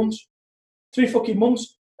for 3 months, 3 fucking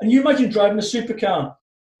months. And you imagine driving a supercar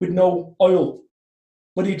with no oil.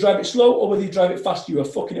 Whether you drive it slow or whether you drive it fast, you are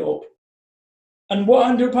fucking it up. And what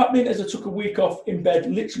ended up happening is I took a week off in bed,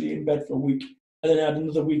 literally in bed for a week. And then I had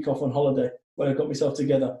another week off on holiday when I got myself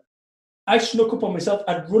together. I snuck up on myself.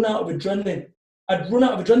 I'd run out of adrenaline.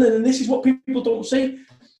 And this is what people don't see.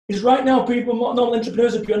 Is right now, people, normal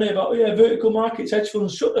entrepreneurs are going about, vertical markets, hedge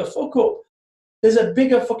funds, shut the fuck up. There's a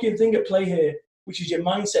bigger fucking thing at play here, which is your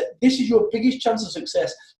mindset. This is your biggest chance of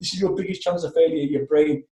success. This is your biggest chance of failure, your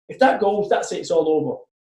brain. If that goes, that's it, it's all over.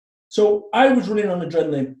 So I was running on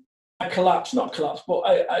adrenaline. I collapsed, not collapsed, but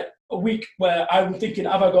a week where I was thinking,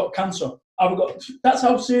 have I got cancer? That's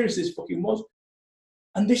how serious this fucking was.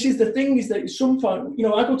 And this is the thing, is that at some point,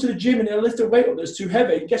 I go to the gym and I lift a weight up that's too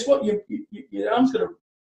heavy. Guess what? Your arm's going to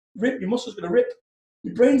rip, your muscles going to rip.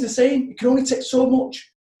 Your brain's the same. It can only take so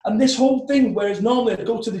much. And this whole thing, whereas normally I'd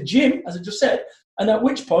go to the gym, as I just said, and at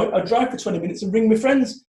which point I'd drive for 20 minutes and ring my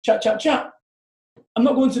friends, chat. I'm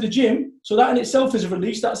not going to the gym, so that in itself is a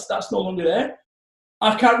release. That's no longer there.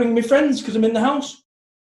 I can't ring my friends because I'm in the house.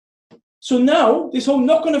 So now, this whole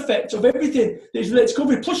knock-on effect of everything that is related to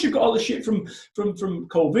COVID, plus you've got all the shit from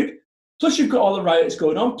COVID, plus you've got all the riots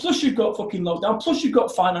going on, plus you've got fucking lockdown, plus you've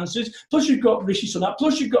got finances, plus you've got Rishi Sunak,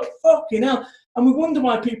 plus you've got fucking hell. And we wonder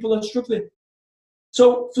why people are struggling.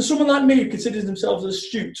 So for someone like me who considers themselves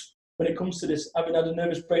astute when it comes to this, having had a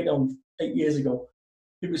nervous breakdown 8 years ago,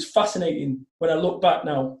 it was fascinating when I look back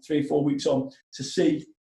now, 3-4 weeks on, to see,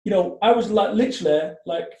 I was literally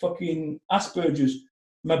like fucking Asperger's.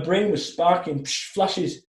 My brain was sparking,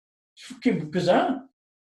 flashes, fucking bizarre.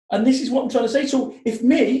 And this is what I'm trying to say. So if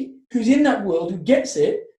me, who's in that world, who gets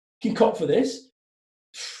it, can cop for this,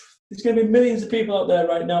 there's going to be millions of people out there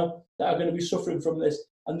right now that are going to be suffering from this.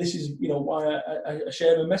 And this is, why I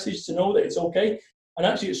share my message, to know that it's okay. And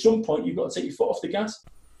actually, at some point, you've got to take your foot off the gas.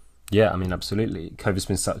 Yeah, I mean, absolutely. COVID's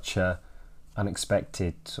been such a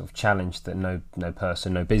unexpected sort of challenge that no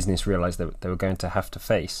person, no business realised that they were going to have to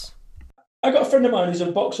face. I got a friend of mine who's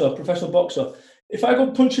a boxer, professional boxer. If I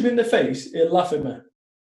go punch him in the face, he'll laugh at me.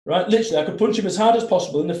 Right? Literally, I could punch him as hard as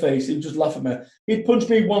possible in the face. He'd just laugh at me. He'd punch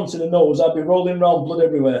me once in the nose. I'd be rolling around, blood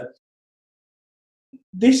everywhere.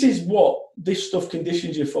 This is what this stuff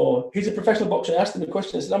conditions you for. He's a professional boxer. I asked him the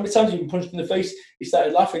question. I said, how many times have you been punched in the face? He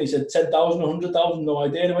started laughing. He said, 10,000, 100,000, no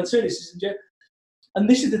idea. And I went, seriously? He said, yeah. And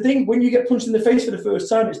this is the thing. When you get punched in the face for the first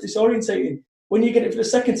time, it's disorientating. When you get it for the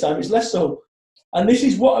second time, it's less so. And this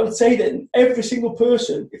is what I would say, that every single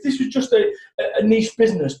person, if this was just a niche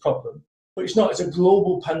business problem, but it's not, it's a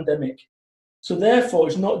global pandemic. So therefore,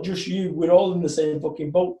 it's not just you. We're all in the same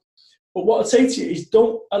fucking boat. But what I'd say to you is,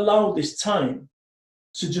 don't allow this time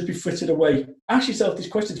to just be frittered away. Ask yourself this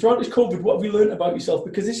question. Throughout this COVID, what have you learned about yourself?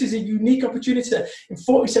 Because this is a unique opportunity. In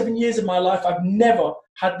 47 years of my life, I've never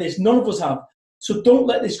had this. None of us have. So don't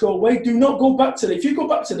let this go away. Do not go back to it. If you go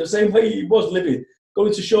back to the same way you was living,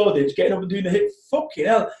 going to Shoreditch, getting up and doing the hit, fucking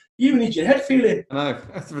hell, you need your head feeling. I know,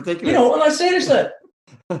 that's ridiculous. And I seriously.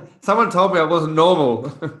 Someone told me I wasn't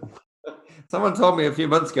normal. Someone told me a few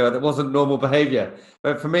months ago that it wasn't normal behaviour.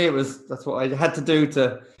 But for me, that's what I had to do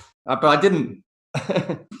but I didn't.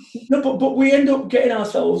 No, but we end up getting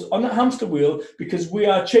ourselves on that hamster wheel because we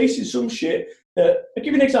are chasing some shit. I'll give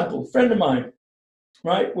you an example. A friend of mine,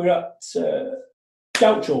 right? We're at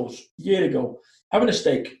Gaucho's a year ago, having a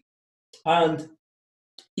steak. And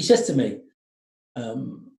he says to me,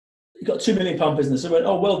 you got £2 million business. I went,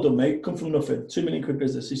 oh, well done, mate. Come from nothing. £2 million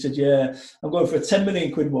business. He said, yeah, I'm going for a £10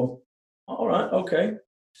 million one. All right, okay.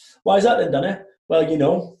 Why is that then, Danny?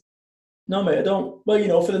 Well, no, mate, I don't.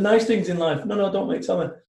 Well, for the nice things in life. No, I don't, mate. Tell me.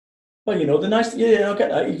 Well, the nice. Yeah, I get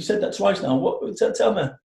that. You said that twice now. What? Tell me.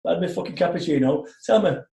 That'd be fucking cappuccino. Tell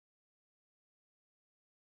me.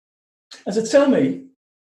 I said, tell me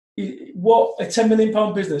what a £10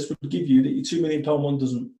 million business would give you that your £2 million one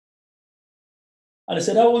doesn't. And I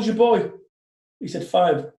said, how old's your boy? He said,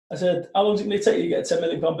 5. I said, how long is it going to take you to get a £10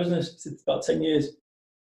 million business? He said, about 10 years.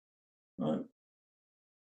 Right.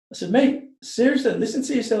 I said, mate, seriously, listen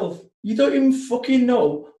to yourself. You don't even fucking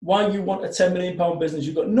know why you want a £10 million business.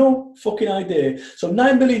 You've got no fucking idea. So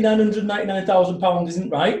 £9,999,000 isn't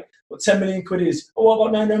right, but £10 million is. Oh, what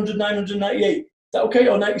about 998? Is that okay?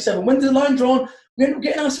 Or 97? When's the line drawn? We end up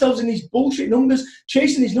getting ourselves in these bullshit numbers,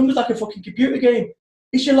 chasing these numbers like a fucking computer game.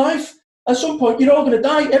 It's your life. At some point, you're all going to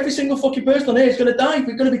die. Every single fucking person on here is going to die.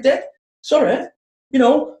 We're going to be dead. Sorry.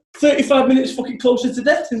 35 minutes fucking closer to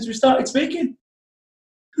death since we started speaking.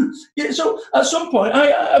 Yeah, so at some point,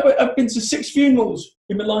 I've been to 6 funerals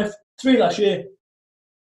in my life. 3 last year.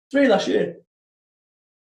 3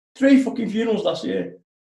 fucking funerals last year.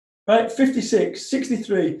 Right? 56,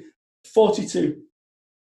 63, 42.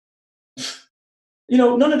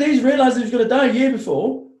 None of these realised they was going to die a year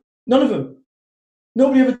before. None of them.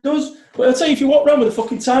 Nobody ever does. But I'll tell you, if you walk around with a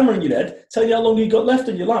fucking timer in your head, telling you how long you got left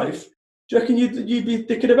in your life, do you reckon you'd be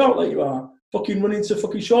dicking about like you are? Fucking running to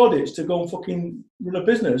fucking Shoreditch to go and fucking run a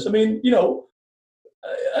business. I mean,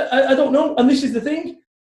 I don't know. And this is the thing.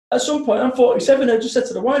 At some point, I'm 47. I just said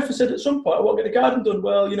to the wife, I said, at some point, I want to get the garden done.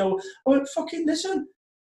 Well, I went, fucking listen,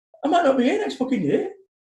 I might not be here next fucking year.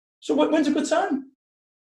 So when's a good time?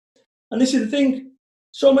 And this is the thing.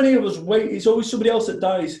 So many of us wait. It's always somebody else that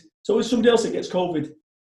dies. It's always somebody else that gets COVID.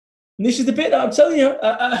 And this is the bit that I'm telling you.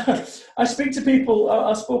 I speak to people.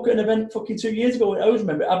 I spoke at an event fucking 2 years ago. I always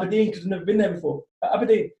remember Aberdeen because I've never been there before.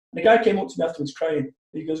 Aberdeen. And the guy came up to me afterwards crying.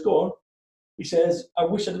 He goes, go on. He says, I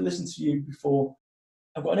wish I'd listened to you before.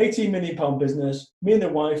 I've got an £18 million business. Me and the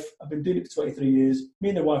wife, I've been doing it for 23 years. Me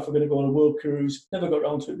and the wife are going to go on a world cruise. Never got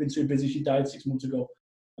around to it. Been too busy. She died 6 months ago.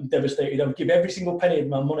 I'm devastated. I would give every single penny of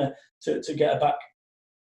my money to get her back.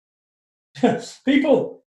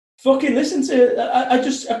 People, fucking listen to it.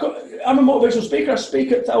 I'm a motivational speaker. I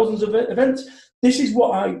speak at thousands of events. This is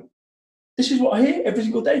what I hear every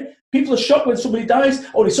single day. People are shocked when somebody dies.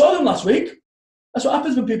 I only saw them last week. That's what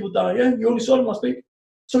happens when people die. Yeah, you only saw them last week.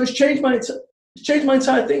 So it's changed my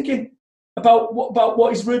entire thinking about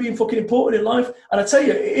what is really fucking important in life. And I tell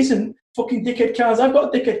you, it isn't fucking dickhead cars. I've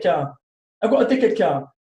got a dickhead car.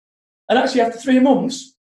 And actually, after 3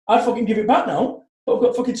 months, I'd fucking give it back now. But I've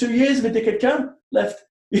got fucking 2 years of a dickhead car left.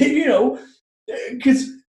 Because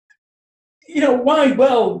why?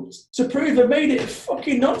 Well, to prove I made it.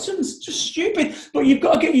 Fucking nonsense. Just stupid. But you've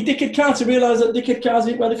got to get your dickhead car to realise that dickhead cars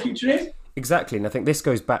ain't where the future is. Exactly, and I think this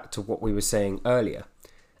goes back to what we were saying earlier.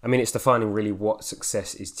 I mean, it's defining really what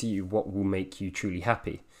success is to you, what will make you truly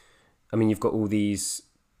happy. I mean, you've got all these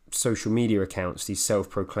social media accounts, these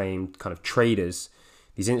self-proclaimed kind of traders,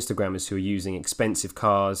 these Instagrammers who are using expensive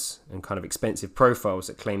cars and kind of expensive profiles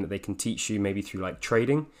that claim that they can teach you maybe through like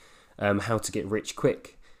trading, how to get rich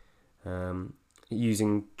quick,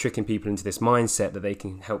 tricking people into this mindset that they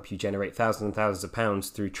can help you generate thousands and thousands of pounds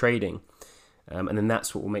through trading. And then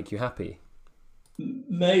that's what will make you happy.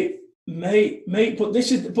 Mate,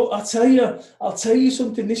 but I'll tell you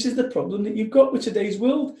something. This is the problem that you've got with today's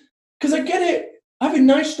world. Because I get it. Having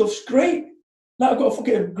nice stuff's great. Like, I've got a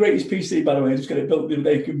fucking greatest PC, by the way. I just got it built the other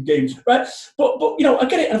day, games, right? But I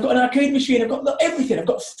get it. I've got an arcade machine. I've got everything. I've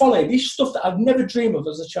got folly. This stuff that I've never dreamed of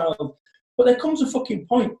as a child. But there comes a fucking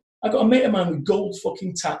point. I got a mate of mine with gold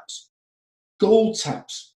fucking taps,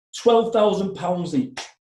 £12,000 each.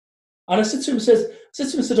 And I said to him,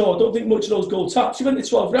 oh, I don't think much of those gold taps. He went to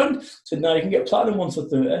 12 grand. I said, no, you can get platinum ones for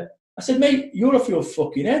 30. I said, mate, you're off your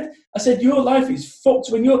fucking head. I said, your life is fucked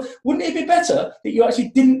wouldn't it be better that you actually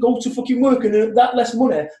didn't go to fucking work and earn that less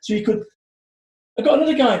money so you could... I got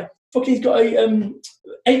another guy, he's got a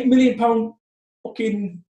 £8 million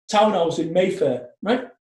fucking townhouse in Mayfair, right?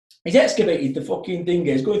 He's excavated the fucking thing.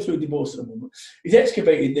 He's going through a divorce at the moment. He's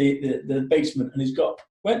excavated the basement and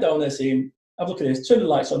went down there, seeing, have a look at this, turn the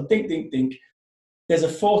lights on, dink. There's a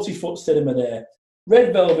 40-foot cinema there.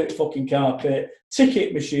 Red velvet fucking carpet,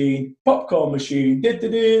 ticket machine, popcorn machine,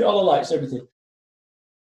 all the lights, everything.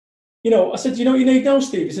 I said, you know what you need now,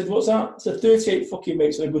 Steve? He said, what's that? I said, 38 fucking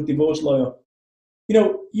mates and a good divorce lawyer.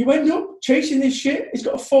 You end up chasing this shit. It's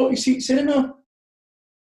got a 40-seat cinema.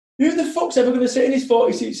 Who the fuck's ever going to sit in this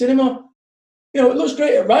 40-seat cinema? It looks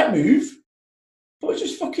great at Rightmove, but it's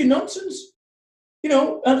just fucking nonsense.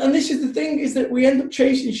 And this is the thing, is that we end up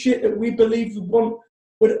chasing shit that we believe we want,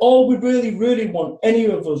 when all we really, really want, any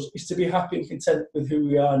of us, is to be happy and content with who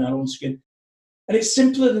we are in our own skin. And it's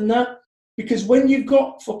simpler than that, because when you've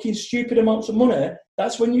got fucking stupid amounts of money,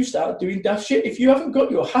 that's when you start doing daft shit. If you haven't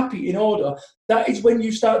got your happy in order, that is when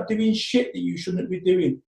you start doing shit that you shouldn't be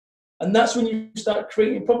doing. And that's when you start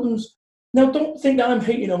creating problems. Now, don't think that I'm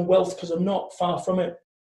hating on wealth, because I'm not, far from it.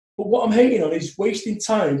 But what I'm hating on is wasting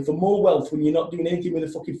time for more wealth when you're not doing anything with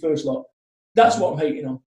the fucking first lot. That's what I'm hating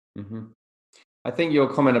on. Mm-hmm. I think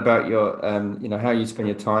your comment about your, how you spend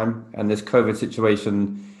your time and this COVID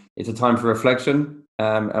situation, it's a time for reflection.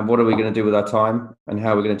 And what are we going to do with our time and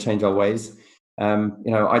how are we going to change our ways?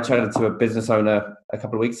 I chatted to a business owner a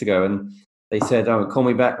couple of weeks ago and they said, oh, call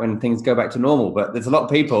me back when things go back to normal. But there's a lot of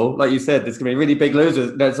people, like you said, there's going to be really big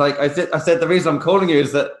losers. It's like I said, the reason I'm calling you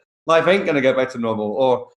is that life ain't going to go back to normal,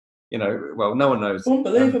 or, well, no one knows.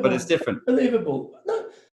 Unbelievable. But it's different. Unbelievable.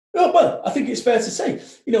 No, well, I think it's fair to say,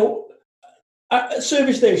 at a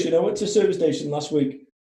service station, I went to a service station last week.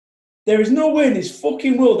 There is no way in this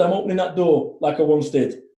fucking world I'm opening that door like I once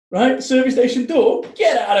did. Right? Service station door,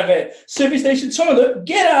 get out of it. Service station toilet,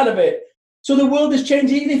 get out of it. So the world has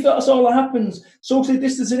changed, even if that's all that happens. Social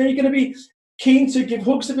distancing, are you going to be keen to give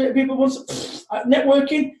hugs to people once?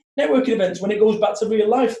 Networking events when it goes back to real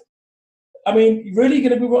life. I mean, really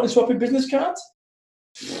going to be wanting swapping business cards?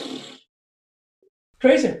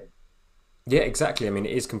 Crazy. Yeah, exactly. I mean,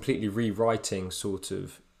 it is completely rewriting, sort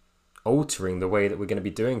of altering the way that we're going to be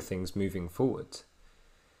doing things moving forward.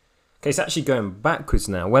 Okay, it's actually going backwards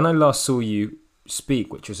now. When I last saw you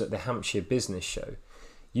speak, which was at the Hampshire Business Show,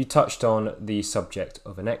 you touched on the subject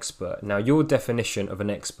of an expert. Now, your definition of an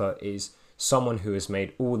expert is someone who has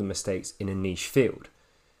made all the mistakes in a niche field.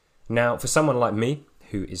 Now, for someone like me,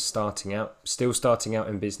 who is still starting out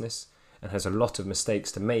in business, and has a lot of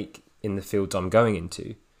mistakes to make in the fields I'm going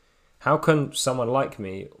into, how can someone like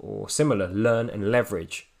me or similar learn and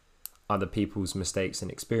leverage other people's mistakes and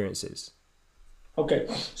experiences? Okay,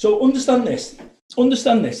 so understand this.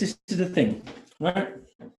 This is the thing, right?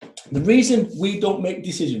 The reason we don't make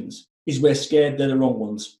decisions is we're scared they're the wrong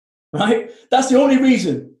ones, right? That's the only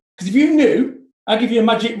reason. Because if you knew, I'll give you a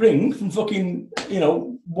magic ring from fucking,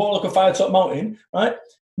 Warlock of Firetop Mountain, right?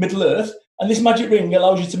 Middle Earth. And this magic ring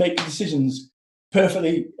allows you to make decisions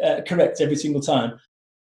perfectly correct every single time.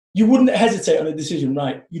 You wouldn't hesitate on a decision,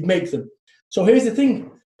 right? You'd make them. So here's the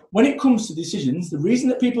thing. When it comes to decisions, the reason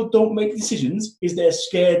that people don't make decisions is they're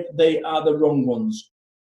scared they are the wrong ones.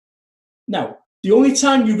 Now, the only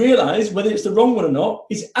time you realise whether it's the wrong one or not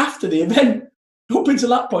is after the event. Up until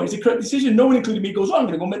that point, it's the correct decision. No one, including me, goes, oh, I'm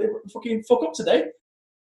going to go make the fucking fuck up today.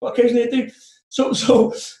 But occasionally I do. So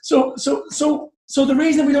So the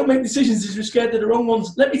reason we don't make decisions is we're scared of the wrong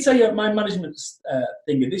ones. Let me tell you my management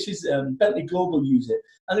thing. This is Bentley Global use it.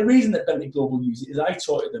 And the reason that Bentley Global use it is I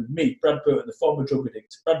taught it them, me, Brad Burton, the former drug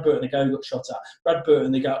addict, Brad Burton, the guy who got shot at, Brad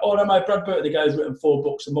Burton, the guy, Brad Burton, the guy who's written 4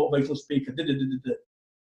 books, a motivational speaker,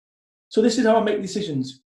 So this is how I make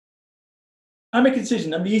decisions. I make a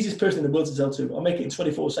decision. I'm the easiest person in the world to tell to. I'll make it in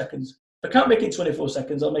 24 seconds. If I can't make it in 24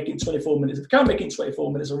 seconds, I'll make it in 24 minutes. If I can't make it in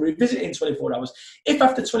 24 minutes, I'll revisit it in 24 hours. If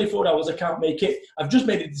after 24 hours I can't make it, I've just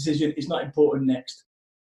made a decision, it's not important, next.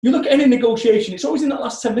 You look at any negotiation, it's always in that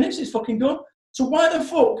last 10 minutes, it's fucking done. So why the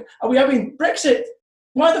fuck are we having Brexit?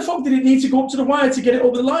 Why the fuck did it need to go up to the wire to get it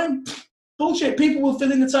over the line? Bullshit, people will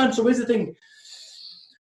fill in the time. So here's the thing.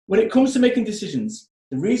 When it comes to making decisions,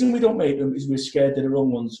 the reason we don't make them is we're scared they're the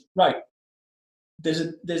wrong ones. Right.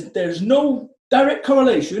 There's no direct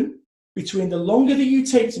correlation between the longer that you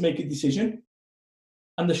take to make a decision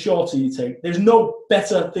and the shorter you take. There's no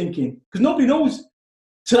better thinking because nobody knows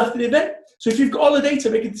till after the event. So if you've got all the data,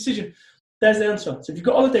 make a decision. There's the answer. So if you've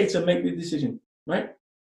got all the data, make the decision, right?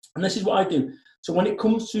 And this is what I do. So when it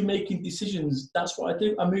comes to making decisions, that's what I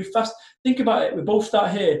do. I move fast. Think about it. We both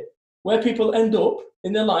start here. Where people end up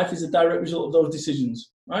in their life is a direct result of those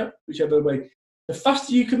decisions, right? Whichever way. The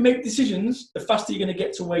faster you can make decisions, the faster you're going to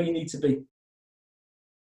get to where you need to be.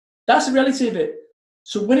 That's the reality of it.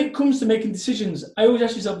 So when it comes to making decisions, I always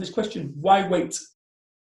ask yourself this question: why wait?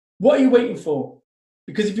 What are you waiting for?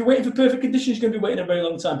 Because if you're waiting for perfect conditions, you're going to be waiting a very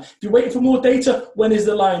long time. If you're waiting for more data, when is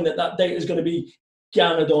the line that that data is going to be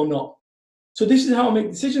garnered or not? So this is how I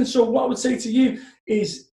make decisions. So what I would say to you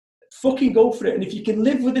is fucking go for it. And if you can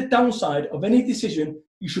live with the downside of any decision,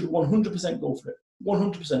 you should 100% go for it.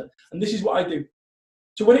 100%. And this is what I do.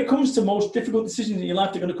 So when it comes to most difficult decisions in your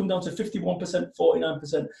life, they're going to come down to 51%,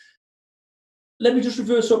 49%. Let me just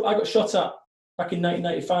reverse up. I got shot at back in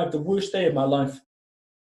 1995, the worst day of my life.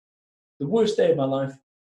 The worst day of my life.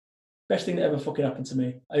 Best thing that ever fucking happened to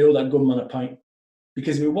me. I owe that gunman a pint.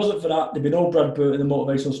 Because if it wasn't for that, there'd be no Brad Burton, the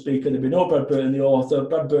motivational speaker. There'd be no Brad Burton, the author.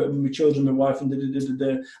 Brad Burton, my children, my wife, and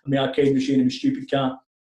my arcade machine and my stupid car.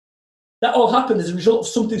 That all happened as a result of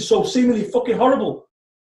something so seemingly fucking horrible.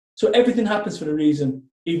 So everything happens for a reason,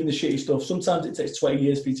 even the shitty stuff. Sometimes it takes 20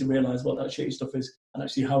 years for you to realise what that shitty stuff is and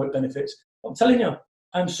actually how it benefits. But I'm telling you,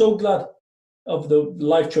 I'm so glad of the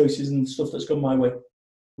life choices and stuff that's gone my way.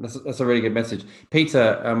 That's a really good message.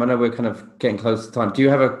 Peter, I know we're kind of getting close to time. Do you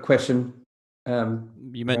have a question?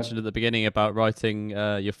 You mentioned at the beginning about writing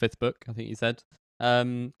your 5th book, I think you said.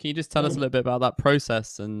 Can you just tell us a little bit about that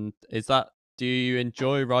process? And do you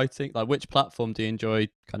enjoy writing? Like, which platform do you enjoy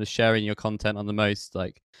kind of sharing your content on the most?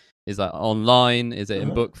 Like, is that online? Is it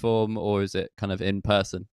in book form, or is it kind of in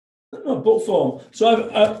person? No, book form.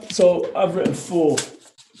 So I've written 4,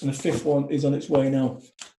 and the 5th one is on its way now.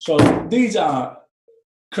 So these are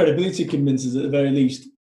credibility convincers at the very least.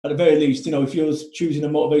 At the very least, you know, if you're choosing a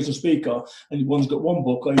motivational speaker and one's got 1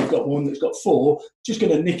 book or you've got one that's got 4, just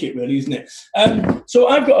going to nick it, really, isn't it? So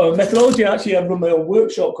I've got a methodology. Actually, I run my own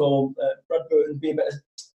workshop called Brad Burton Being Better,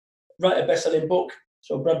 Write a Best-Selling Book.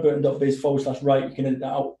 So bradburton.biz/write. You can edit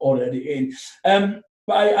that out or edit it in.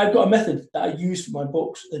 But I've got a method that I use for my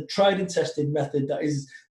books, a tried and tested method that is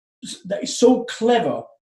so clever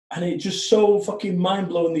and it's just so fucking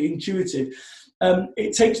mind-blowingly intuitive.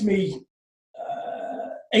 It takes me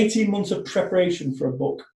 18 months of preparation for a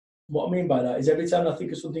book. What I mean by that is every time I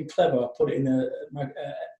think of something clever, I put it in my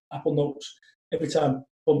Apple Notes. Every time.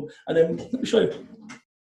 Boom. And then let me show you.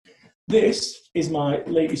 This is my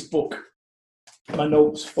latest book. My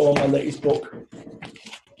notes for my latest book.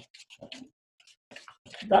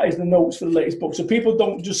 That is the notes for the latest book. So people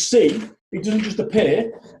don't just see, it doesn't just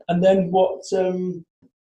appear. And then what...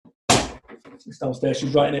 It's downstairs,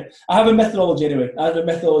 she's writing it. I have a methodology anyway. I have a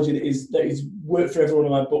methodology that is worked for every one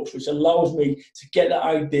of my books, which allows me to get the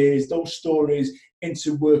ideas, those stories,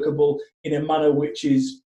 into workable in a manner which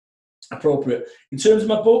is appropriate. In terms of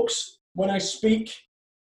my books, when I speak,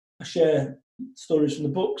 I share stories from the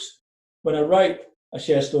books. When I write, I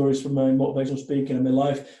share stories from my motivational speaking and my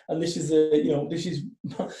life. And this is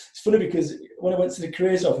it's funny because when I went to the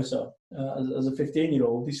careers officer as a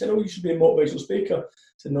 15-year-old, he said, "Oh, you should be a motivational speaker."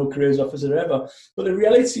 I said, "No careers officer ever." But the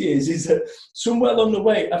reality is that somewhere along the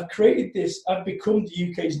way, I've created this. I've become the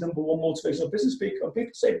UK's #1 motivational business speaker. And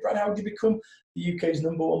people say, "Brad, how did you become the UK's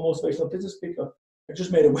 #1 motivational business speaker?" I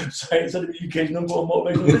just made a website and said, "The UK's #1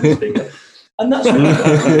 motivational business speaker." And that's when I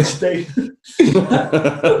got stage.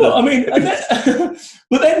 I mean,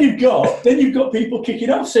 but then you've got people kicking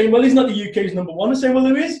off saying, "Well, he's not the UK's #1." I say, "Well,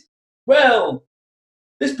 who is?" "Well,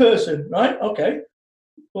 this person." "Right, okay.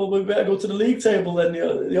 Well, we better go to the league table then,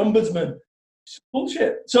 the ombudsman."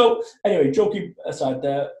 Bullshit. So anyway, joking aside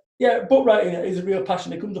there, yeah, book writing is a real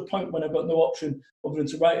passion. There comes a point when I've got no option other than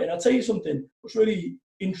to write it. And I'll tell you something, what's really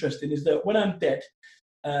interesting is that when I'm dead,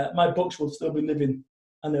 my books will still be living,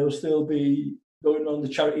 and they will still be going on the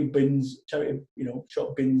charity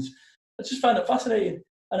shop bins. I just find it fascinating.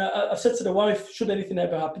 And I've said to the wife, should anything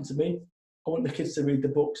ever happen to me, I want the kids to read the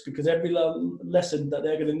books, because every lesson that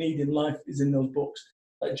they're going to need in life is in those books.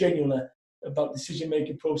 Like, genuinely, about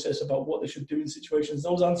decision-making process, about what they should do in situations.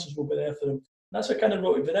 Those answers will be there for them. And that's what I kind of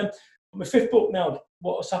wrote it for them. On my 5th book now,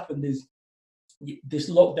 what has happened is this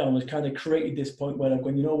lockdown has kind of created this point where I'm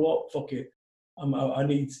going, you know what, fuck it. I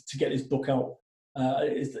need to get this book out.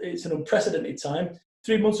 It's an unprecedented time.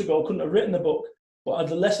 3 months ago, I couldn't have written the book, but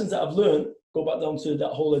the lessons that I've learned go back down to that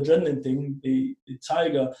whole adrenaline thing, the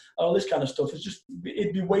tiger, all this kind of stuff.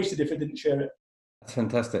 It'd be wasted if I didn't share it. That's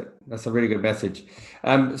fantastic. That's a really good message.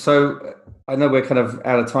 So I know we're kind of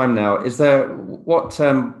out of time now. Is there what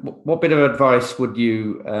bit of advice would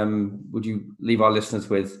you leave our listeners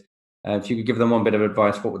with? If you could give them one bit of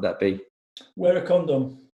advice, what would that be? Wear a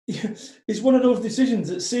condom. It's one of those decisions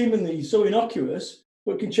that's seemingly so innocuous,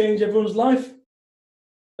 but can change everyone's life.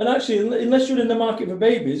 And actually, unless you're in the market for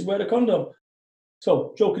babies, wear a condom.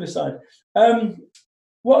 So, joking aside,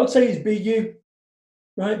 what I'd say is be you.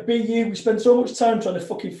 Right, be you. We spend so much time trying to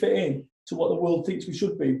fucking fit in to what the world thinks we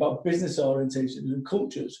should be about business orientations and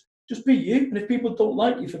cultures. Just be you. And if people don't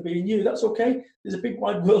like you for being you, that's okay. There's a big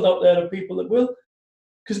wide world out there of people that will.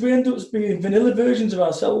 Because we end up being vanilla versions of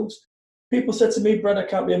ourselves. People said to me, Brad, I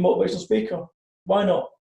can't be a motivational speaker. Why not?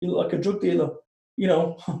 You look like a drug dealer. You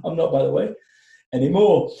know, I'm not, by the way,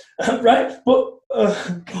 anymore. Right? But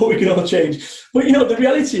we can all change. But, you know, the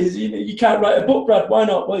reality is you can't write a book, Brad. Why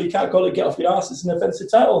not? Well, you can't call it Get Off Your Arse. It's an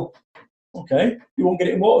offensive title. Okay. You won't get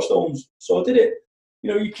it in Waterstones. So I did it.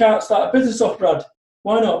 You know, you can't start a business off, Brad.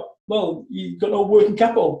 Why not? Well, you've got no working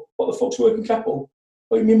capital. What the fuck's working capital?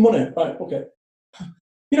 What do you mean money? Right, okay.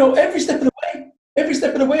 You know, every step of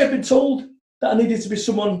the way I've been told that I needed to be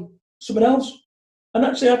someone else. And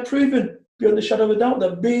actually I've proven beyond the shadow of a doubt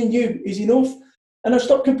that being you is enough. And I've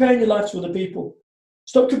stopped comparing your life to other people.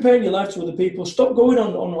 Stop comparing your life to other people. Stop going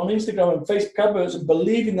on Instagram and Facebook adverts and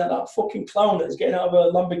believing that fucking clown that is getting out of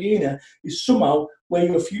a Lamborghini is somehow where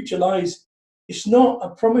your future lies. It's not, I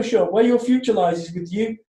promise you. Where your future lies is with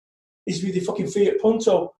you, is with your fucking Fiat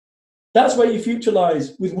Punto. That's where your future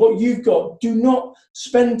lies, with what you've got. Do not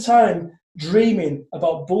spend time dreaming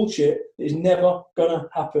about bullshit that is never gonna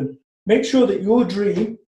happen. Make sure that your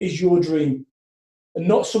dream is your dream and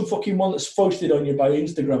not some fucking one that's foisted on you by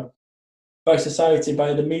Instagram, by society,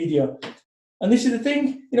 by the media. And this is the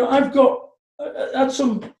thing, you know, I had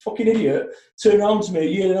some fucking idiot turn around to me a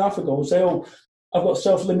year and a half ago and say, oh, I've got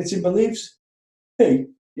self-limiting beliefs. Hey,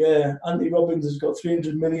 yeah, Andy Robbins has got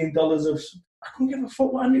 $300 million of... I couldn't give a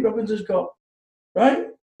fuck what Andy Robbins has got, right?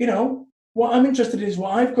 You know, what I'm interested in is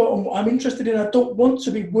what I've got and what I'm interested in. I don't want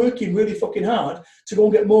to be working really fucking hard to go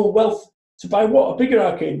and get more wealth, to buy what? A bigger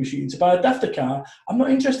arcade machine, to buy a dafter car. I'm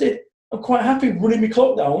not interested. I'm quite happy running my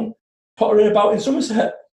clock down, pottering about in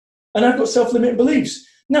Somerset, and I've got self-limiting beliefs.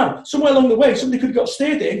 Now, somewhere along the way, somebody could have got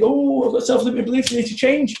stayed there and go, oh, I've got self-limiting beliefs, I need to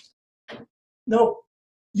change. No,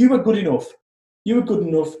 you are good enough. You are good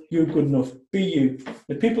enough. You're good enough. Be you.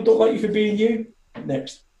 If people don't like you for being you,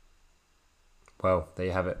 next. Well, there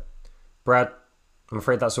you have it. Brad, I'm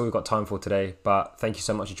afraid that's all we've got time for today, but thank you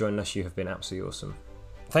so much for joining us. You have been absolutely awesome.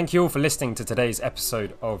 Thank you all for listening to today's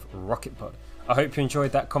episode of Rocket Pod. I hope you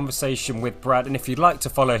enjoyed that conversation with Brad, and if you'd like to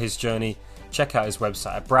follow his journey, check out his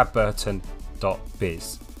website at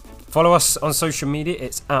bradburton.biz. Follow us on social media.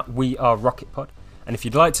 It's at WeAreRocketPod. And if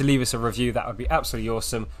you'd like to leave us a review, that would be absolutely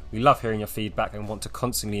awesome. We love hearing your feedback and want to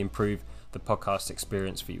constantly improve the podcast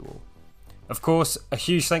experience for you all. Of course, a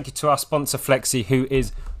huge thank you to our sponsor Flexi, who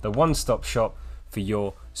is the one-stop shop for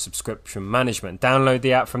your subscription management. Download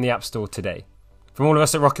the app from the App Store today. From all of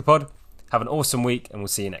us at RocketPod, have an awesome week and we'll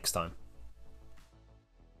see you next time.